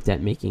attempt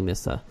at making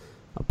this a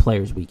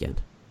Players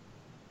Weekend?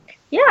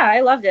 Yeah,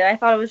 I loved it. I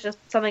thought it was just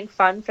something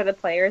fun for the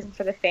players and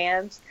for the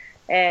fans,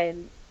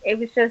 and it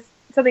was just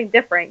something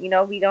different.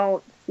 We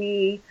don't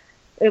see,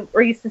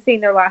 we're used to seeing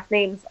their last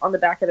names on the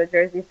back of their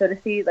jersey, so to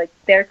see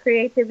their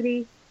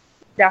creativity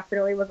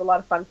definitely was a lot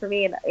of fun for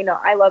me. And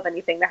I love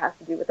anything that has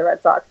to do with the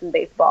Red Sox and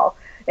baseball,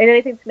 and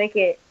anything to make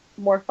it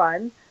more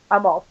fun,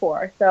 I'm all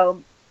for.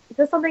 So it's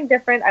just something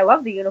different. I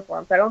love the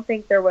uniforms. I don't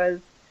think there was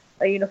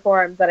a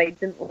uniform that I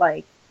didn't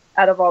like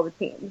out of all the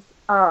teams.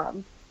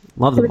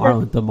 Love the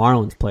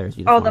Marlins players.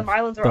 Uniforms. Oh, the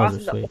Marlins were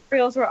awesome. The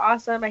Orioles were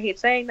awesome. I hate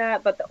saying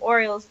that, but the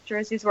Orioles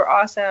jerseys were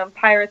awesome.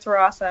 Pirates were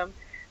awesome.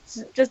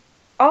 Just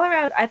all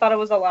around, I thought it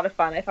was a lot of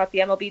fun. I thought the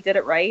MLB did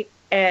it right.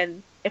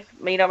 And if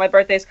my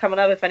birthday's coming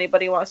up, if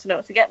anybody wants to know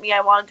what to get me,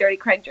 I want a Dirty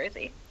Craig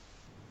jersey.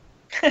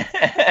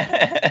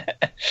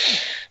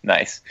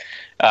 Nice.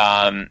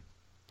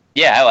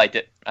 Yeah, I liked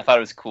it. I thought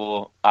it was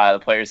cool. The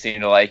players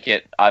seemed to like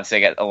it. Obviously,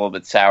 I got a little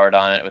bit soured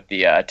on it with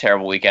the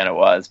terrible weekend it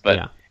was.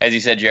 But as you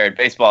said, Jared,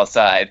 baseball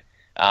aside,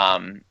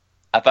 I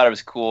thought it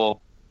was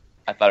cool.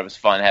 I thought it was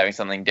fun having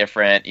something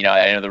different. You know,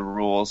 I know the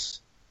rules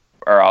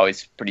are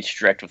always pretty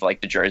strict with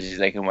like the jerseys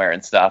they can wear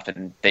and stuff,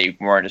 and they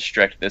weren't as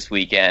strict this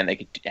weekend. They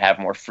could have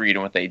more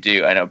freedom what they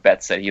do. I know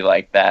Bet said he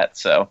liked that,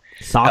 so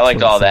I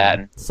liked all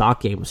that.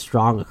 Sock game was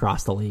strong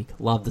across the league.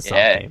 Love the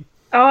sock game.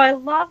 Oh, I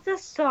love the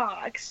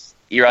socks.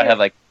 Erod had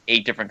like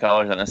 8 different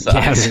colors on his socks.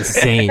 Yeah, it was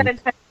insane.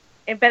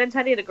 And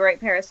Benintendi had a great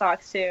pair of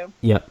socks too.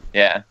 Yep.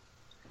 Yeah.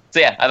 So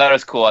yeah, I thought it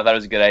was cool. I thought it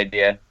was a good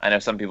idea. I know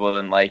some people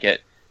didn't like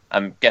it.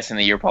 I'm guessing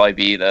that you'll probably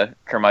be the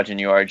curmudgeon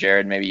you are,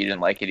 Jared. Maybe you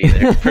didn't like it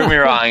either. Prove me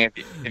wrong.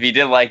 If you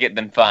did like it,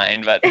 then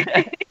fine. But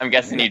I'm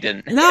guessing you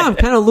didn't. No, I'm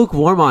kind of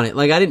lukewarm on it.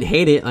 Like, I didn't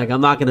hate it. Like, I'm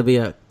not going to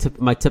be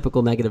my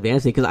typical negative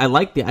Nancy because I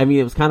liked it. I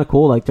mean, it was kind of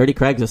cool. Like, Dirty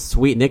Craig's a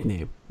sweet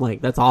nickname.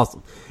 Like, that's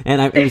awesome.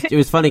 And it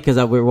was funny because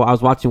I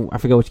was watching, I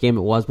forget which game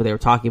it was, but they were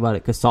talking about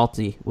it because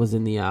Salty was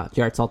in the,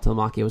 Jared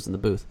Saltalamacchia was in the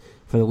booth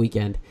for the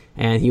weekend.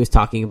 And he was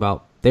talking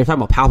about, they were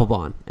talking about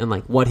Papelbon and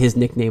like what his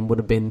nickname would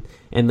have been,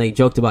 and they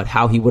joked about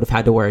how he would have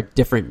had to wear a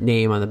different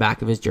name on the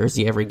back of his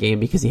jersey every game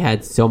because he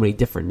had so many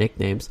different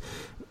nicknames.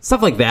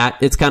 Stuff like that.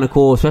 It's kind of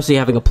cool, especially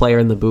having a player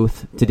in the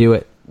booth to do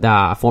it.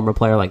 A former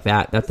player like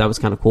that. That was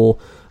kind of cool.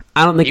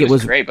 I don't think he it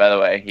was great, by the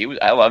way.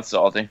 I love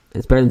Salty.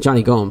 It's better than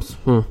Johnny Gomes.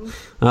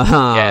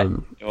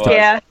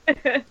 Yeah.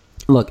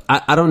 Look,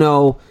 I don't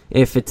know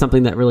if it's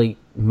something that really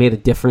made a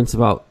difference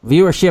about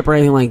viewership or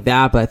anything like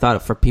that, but I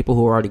thought for people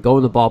who are already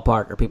going to the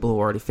ballpark or people who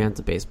are already fans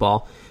of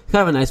baseball, it's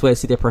kind of a nice way to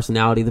see their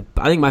personality.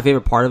 I think my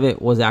favorite part of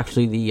it was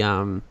actually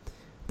the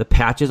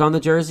patches on the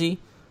jersey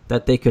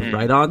that they could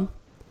write on,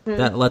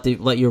 that let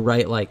you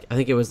write, like, I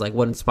think it was like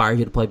what inspired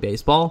you to play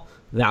baseball.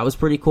 That was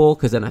pretty cool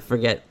because then I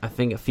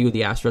think a few of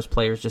the Astros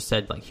players just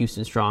said like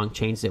Houston Strong,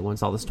 changed it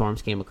once all the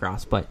storms came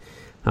across. But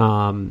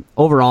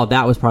overall,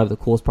 that was probably the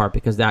coolest part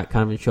because that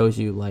kind of shows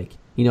you, like,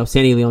 you know,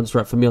 Sandy Leon's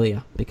rep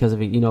familia because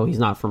of, you know, he's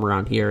not from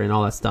around here and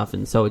all that stuff.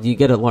 And so you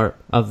get a lot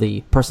of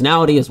the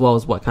personality as well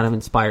as what kind of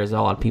inspires a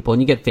lot of people.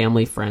 And you get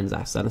family, friends,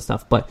 that kind of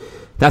stuff. But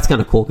that's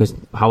kind of cool because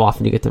how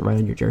often you get to write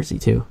on your jersey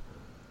too.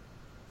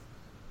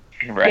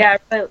 Right. Yeah,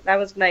 that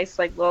was nice,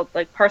 like little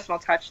like personal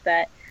touch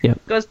that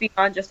goes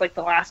beyond just like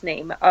the last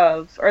name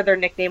or their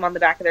nickname on the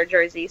back of their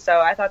jersey.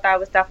 So I thought that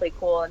was definitely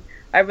cool, and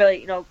I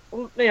really, most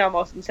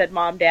of them said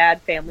mom,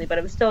 dad, family, but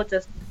it was still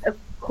just a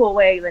cool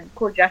way and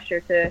cool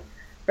gesture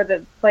for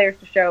the players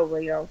to show,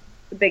 you know,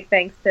 a big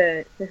thanks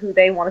to who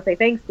they want to say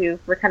thanks to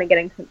for kind of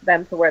getting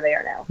them to where they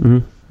are now.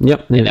 Mm-hmm.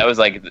 Yep. And that was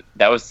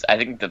I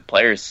think the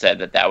players said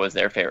that was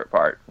their favorite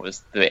part,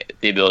 was the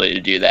ability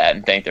to do that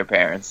and thank their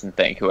parents and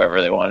thank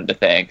whoever they wanted to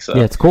thank. So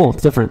yeah, it's cool.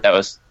 It's different. It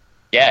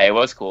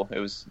was cool. It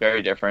was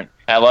very different.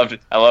 I loved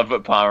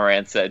what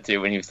Pomerantz said too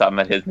when he was talking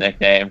about his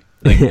nickname.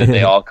 Like, that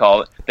they all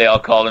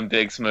called him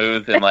Big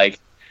Smooth, and like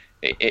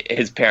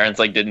his parents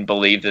like didn't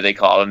believe that they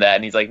called him that,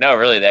 and he's like, no,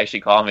 really, they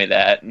actually call me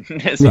that.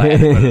 So I had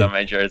to put it on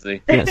my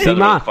jersey. Yeah, see,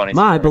 Ma,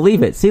 I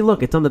believe it. See,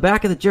 look, it's on the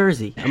back of the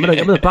jersey. I'm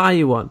gonna buy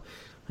you one.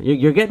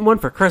 You're getting one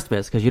for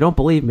Christmas because you don't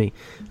believe me.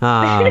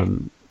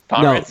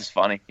 Pomerantz is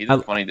funny. He's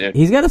a funny dude.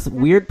 He's got a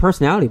weird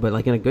personality, but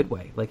like in a good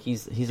way. Like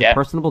he's a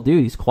personable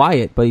dude. He's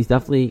quiet, but he's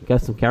definitely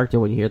got some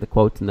character when you hear the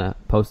quotes in the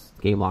post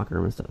game locker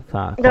room and stuff.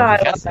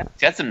 He's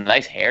got some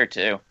nice hair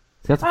too.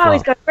 He's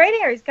got great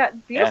hair. He's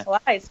got beautiful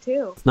eyes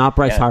too. It's not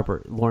Bryce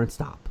Harper. Lauren,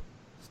 stop.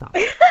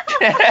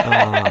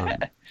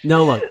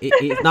 No, look,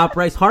 it's not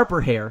Bryce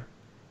Harper hair,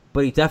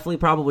 but he definitely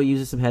probably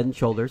uses some Head and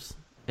Shoulders.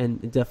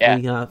 And it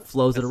definitely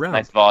flows it around.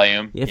 Nice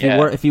volume.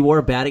 If he wore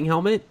a batting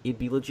helmet, it'd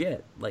be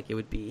legit. Like, it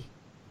would be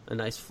a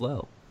nice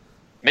flow.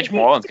 Mitch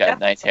Moreland's got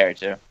nice hair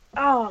too.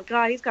 Oh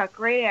God, he's got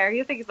great hair.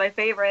 You think he's my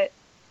favorite?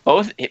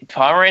 Both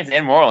Pomerantz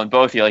and Moreland,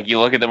 both. You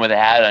look at them with a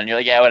hat on, you're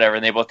like, yeah, whatever,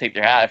 and they both take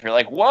their hat off. You're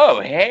like,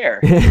 whoa, hair.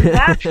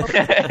 I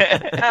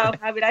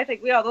mean, I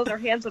think those are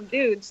handsome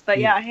dudes, but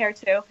yeah, hair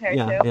too.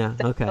 Yeah,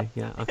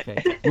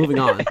 okay. Moving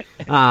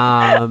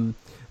on.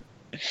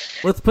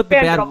 Let's put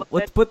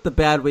the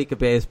bad week of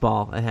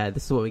baseball ahead.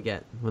 This is what we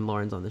get when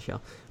Lauren's on the show.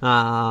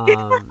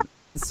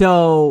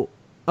 So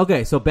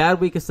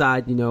bad week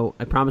aside,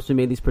 I promised we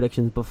made these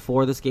predictions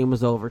before this game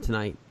was over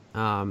tonight.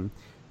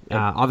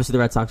 Obviously the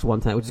Red Sox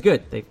won tonight, which is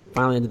good. They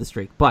finally ended the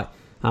streak. But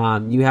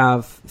you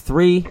have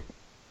 3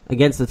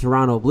 against the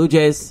Toronto Blue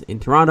Jays in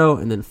Toronto,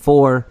 and then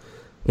 4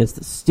 against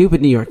the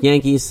stupid New York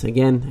Yankees,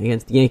 again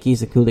against the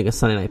Yankees, including a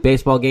Sunday night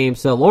baseball game.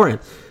 So Lauren,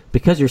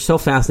 because you're so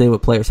fascinated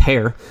with players'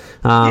 hair,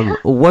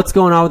 what's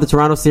going on with the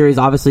Toronto series?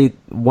 Obviously,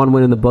 1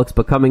 win in the books,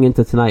 but coming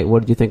into tonight,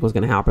 what did you think was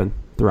going to happen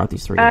throughout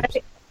these 3 games?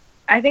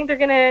 I think they're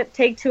going to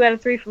take 2 out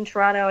of 3 from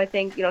Toronto. I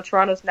think,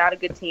 Toronto's not a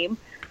good team,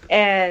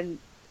 and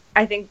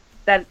I think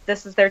that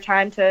this is their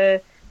time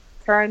to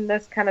turn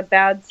this kind of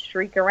bad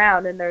streak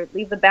around and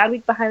leave the bad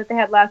week behind that they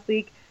had last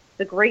week. It's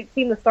a great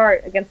team to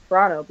start against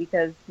Toronto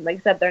because, like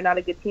I said, they're not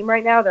a good team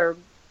right now. They're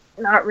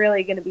not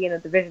really going to be in a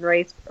division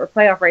race or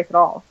playoff race at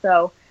all.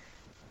 So,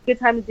 good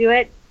time to do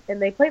it.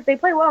 And they play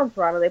well in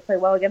Toronto. They play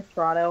well against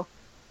Toronto.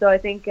 So I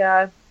think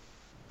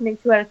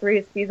think 2 out of 3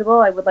 is feasible.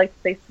 I would like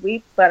to say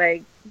sweep, but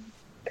I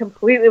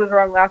completely was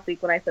wrong last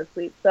week when I said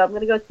sweep. So I'm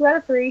going to go 2 out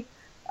of 3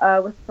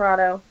 with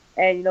Toronto.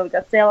 And, we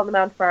got Sale on the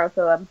mound tomorrow,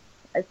 so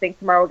I think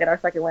tomorrow we'll get our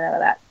second win out of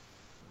that.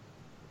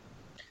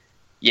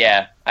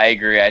 Yeah, I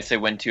agree. I say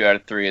win 2 out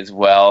of 3 as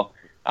well.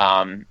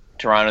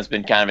 Toronto's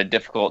been kind of a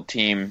difficult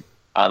team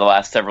the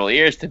last several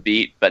years to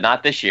beat, but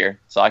not this year.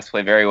 Sox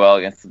play very well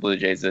against the Blue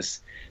Jays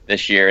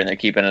this year, and they're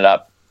keeping it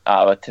up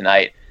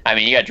tonight. I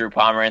mean, you got Drew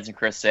Pomeranz and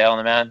Chris Sale on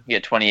the mound. You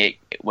got 28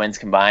 wins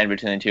combined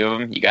between the two of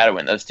them. You got to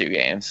win those 2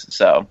 games.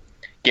 So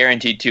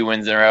guaranteed 2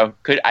 wins in a row.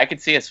 I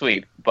could see a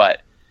sweep,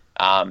 but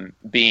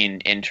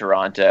being in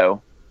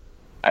Toronto,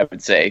 I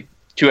would say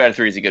 2 out of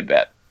 3 is a good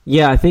bet.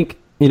 Yeah, I think,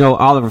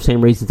 all of the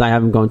same reasons I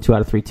have them going 2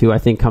 out of 3 too. I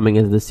think coming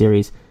into the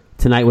series,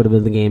 tonight would have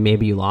been the game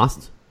maybe you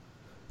lost.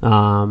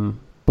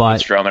 But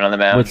with Stroman on the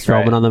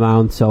mound. On the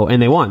mound,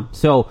 and they won.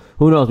 So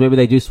who knows? Maybe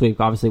they do sweep.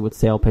 Obviously, with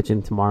Sale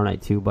pitching tomorrow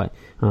night too. But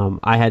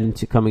I had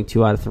them coming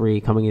 2 out of 3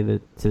 coming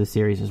into the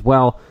series as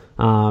well.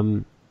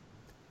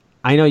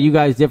 I know you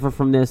guys differ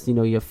from this.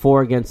 You have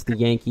 4 against the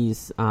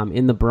Yankees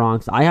in the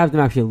Bronx. I have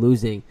them actually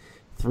losing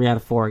 3 out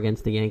of 4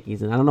 against the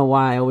Yankees, and I don't know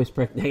why I always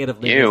predict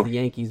negatively against the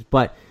Yankees,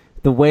 but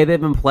the way they've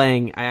been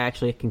playing, I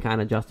actually can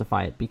kind of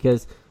justify it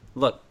because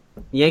look.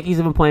 The Yankees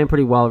have been playing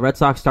pretty well. The Red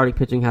Sox starting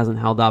pitching hasn't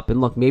held up.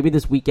 And look, maybe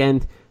this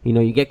weekend,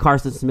 you get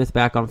Carson Smith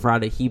back on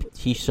Friday.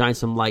 He shines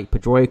some light.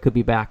 Pedroia could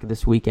be back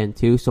this weekend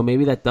too. So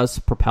maybe that does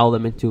propel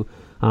them into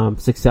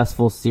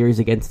successful series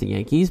against the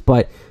Yankees.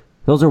 But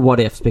those are what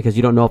ifs because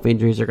you don't know if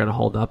injuries are going to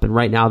hold up. And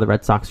right now the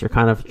Red Sox are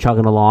kind of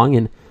chugging along.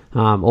 And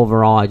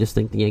overall, I just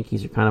think the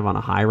Yankees are kind of on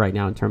a high right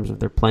now in terms of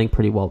they're playing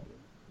pretty well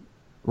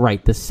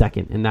right this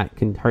second, and that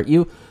can hurt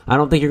you. I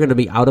don't think you're going to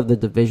be out of the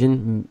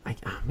division.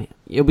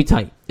 It'll be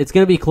tight. It's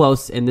going to be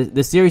close, and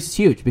the series is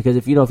huge because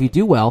if you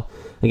do well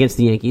against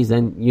the Yankees,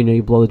 then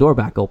you blow the door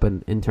back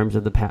open in terms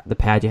of the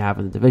pad you have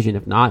in the division.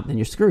 If not, then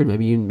you're screwed.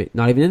 Maybe you're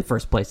not even in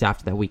first place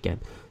after that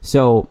weekend.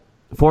 So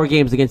 4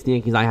 games against the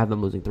Yankees, I have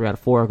them losing 3 out of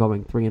 4,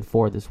 going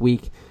 3-4 this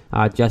week.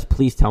 Jess,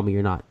 please tell me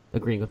you're not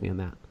agreeing with me on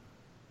that.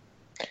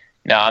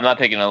 No, I'm not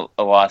picking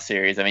a loss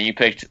series. I mean, you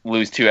picked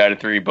lose 2 out of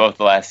 3 both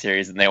the last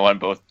series, and they won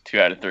both 2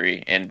 out of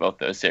 3 in both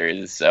those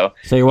series. So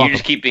you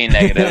just keep being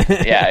negative.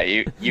 Yeah,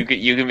 you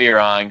can be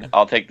wrong.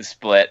 I'll take the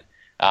split.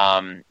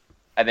 I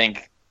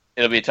think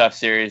it'll be a tough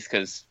series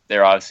because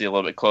they're obviously a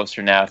little bit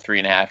closer now,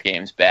 3.5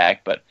 games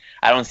back. But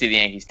I don't see the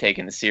Yankees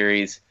taking the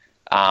series.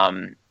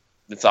 The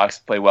Sox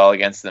play well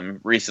against them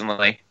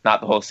recently,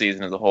 not the whole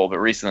season as a whole, but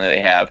recently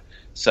they have.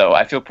 So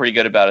I feel pretty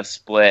good about a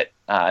split.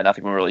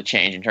 Nothing will really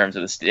change in terms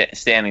of the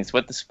standings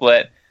with the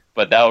split,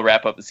 but that will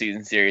wrap up the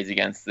season series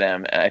against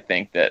them. And I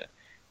think that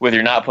with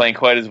you're not playing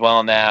quite as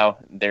well now,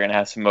 they're going to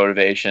have some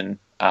motivation.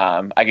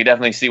 I could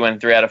definitely see winning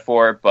 3 out of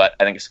 4, but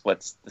I think a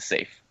split's the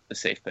safe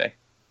pick.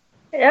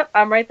 Yep,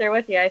 I'm right there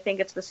with you. I think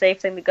it's the safe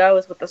thing to go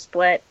is with the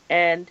split.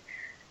 And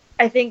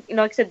I think,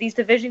 like I said, these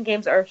division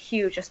games are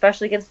huge,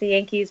 especially against the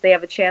Yankees. They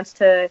have a chance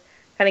to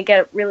kind of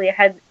get really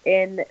ahead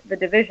in the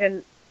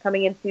division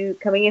coming into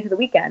the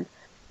weekend.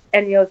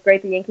 And, it's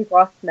great the Yankees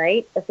lost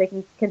tonight. If they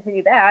can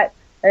continue that,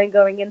 I think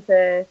going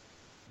into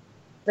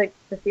the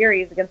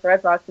series against the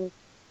Red Sox and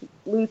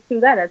lose 2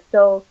 then, it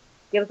still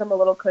gives them a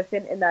little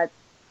cushion in that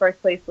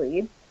first place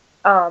lead.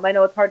 I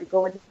know it's hard to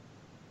go into.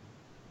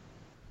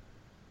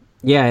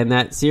 Yeah, in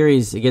that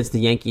series against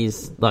the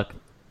Yankees, look,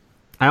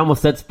 I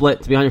almost said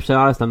split. To be 100%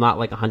 honest, I'm not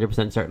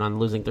 100% certain on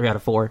losing 3 out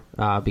of 4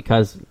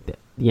 because the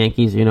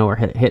Yankees, are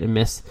hit and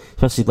miss,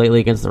 especially lately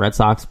against the Red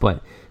Sox.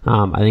 But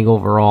I think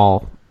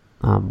overall,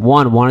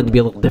 one, wanted to be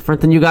a little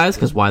different than you guys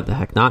because why the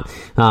heck not?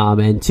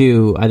 And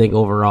 2, I think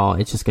overall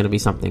it's just going to be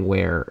something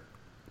where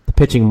the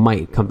pitching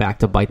might come back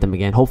to bite them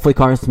again. Hopefully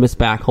Carson Smith's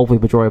back. Hopefully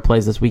Pedroia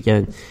plays this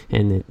weekend,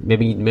 and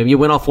maybe you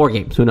win all 4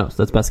 games. Who knows?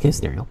 That's best case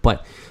scenario.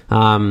 But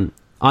on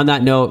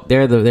that note,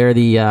 they're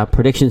the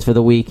predictions for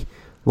the week.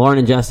 Lauren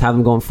and Jess have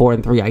them going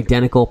 4-3,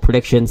 identical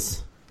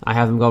predictions. I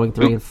have them going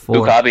 3-4.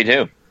 Who copied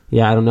who?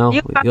 Yeah, I don't know.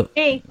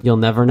 You'll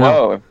never know.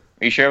 Whoa, are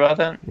you sure about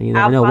that? You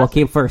never know. What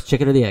came first,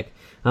 chicken or the egg?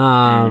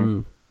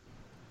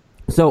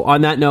 So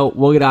on that note,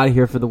 we'll get out of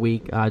here for the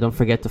week. Don't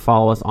forget to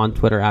follow us on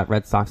Twitter at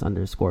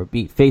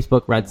 @RedSox_beat,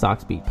 Facebook Red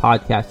Sox Beat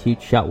Podcast.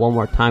 Huge shout one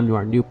more time to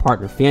our new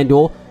partner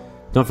FanDuel.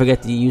 Don't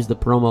forget to use the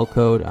promo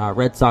code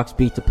Red Sox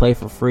Beat to play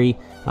for free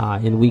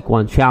in Week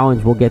 1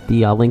 challenge. We'll get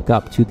the link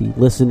up to the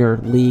listener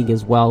league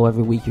as well.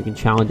 Every week you can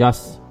challenge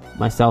us,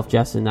 myself,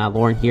 Jess, and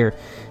Lauren here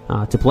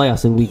to play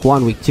us in Week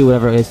 1, Week 2,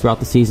 whatever it is throughout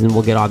the season.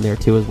 We'll get on there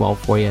too as well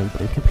for you and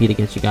compete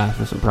against you guys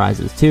for some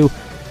prizes too.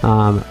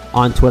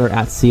 On Twitter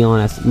at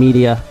CLNS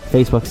Media,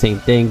 Facebook, same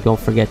thing. Don't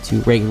forget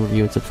to rate and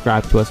review and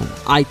subscribe to us on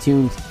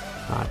iTunes,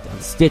 on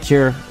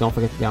Stitcher. Don't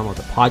forget to download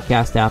the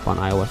podcast app on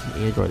iOS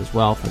and Android as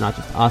well for not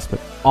just us, but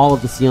all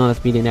of the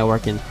CLNS Media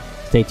Network. And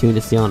stay tuned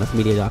to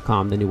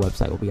clnsmedia.com. The new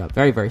website will be up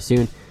very, very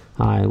soon.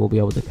 And we'll be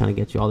able to kind of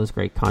get you all this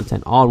great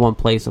content all in one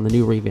place on the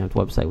new revamped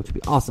website, which would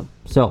be awesome.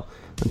 So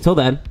until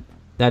then,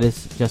 that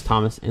is Jess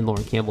Thomas and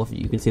Lauren Campbell. If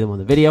you can see them on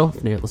the video,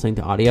 if you're listening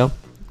to audio,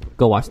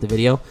 go watch the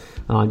video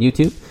on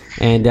YouTube.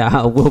 And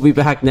we'll be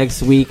back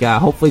next week,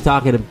 hopefully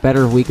talking a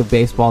better week of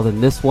baseball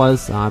than this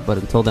was. But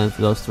until then,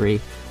 for those three,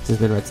 this has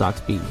been Red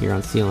Sox Beat here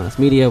on CLNS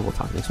Media. We'll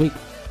talk next week.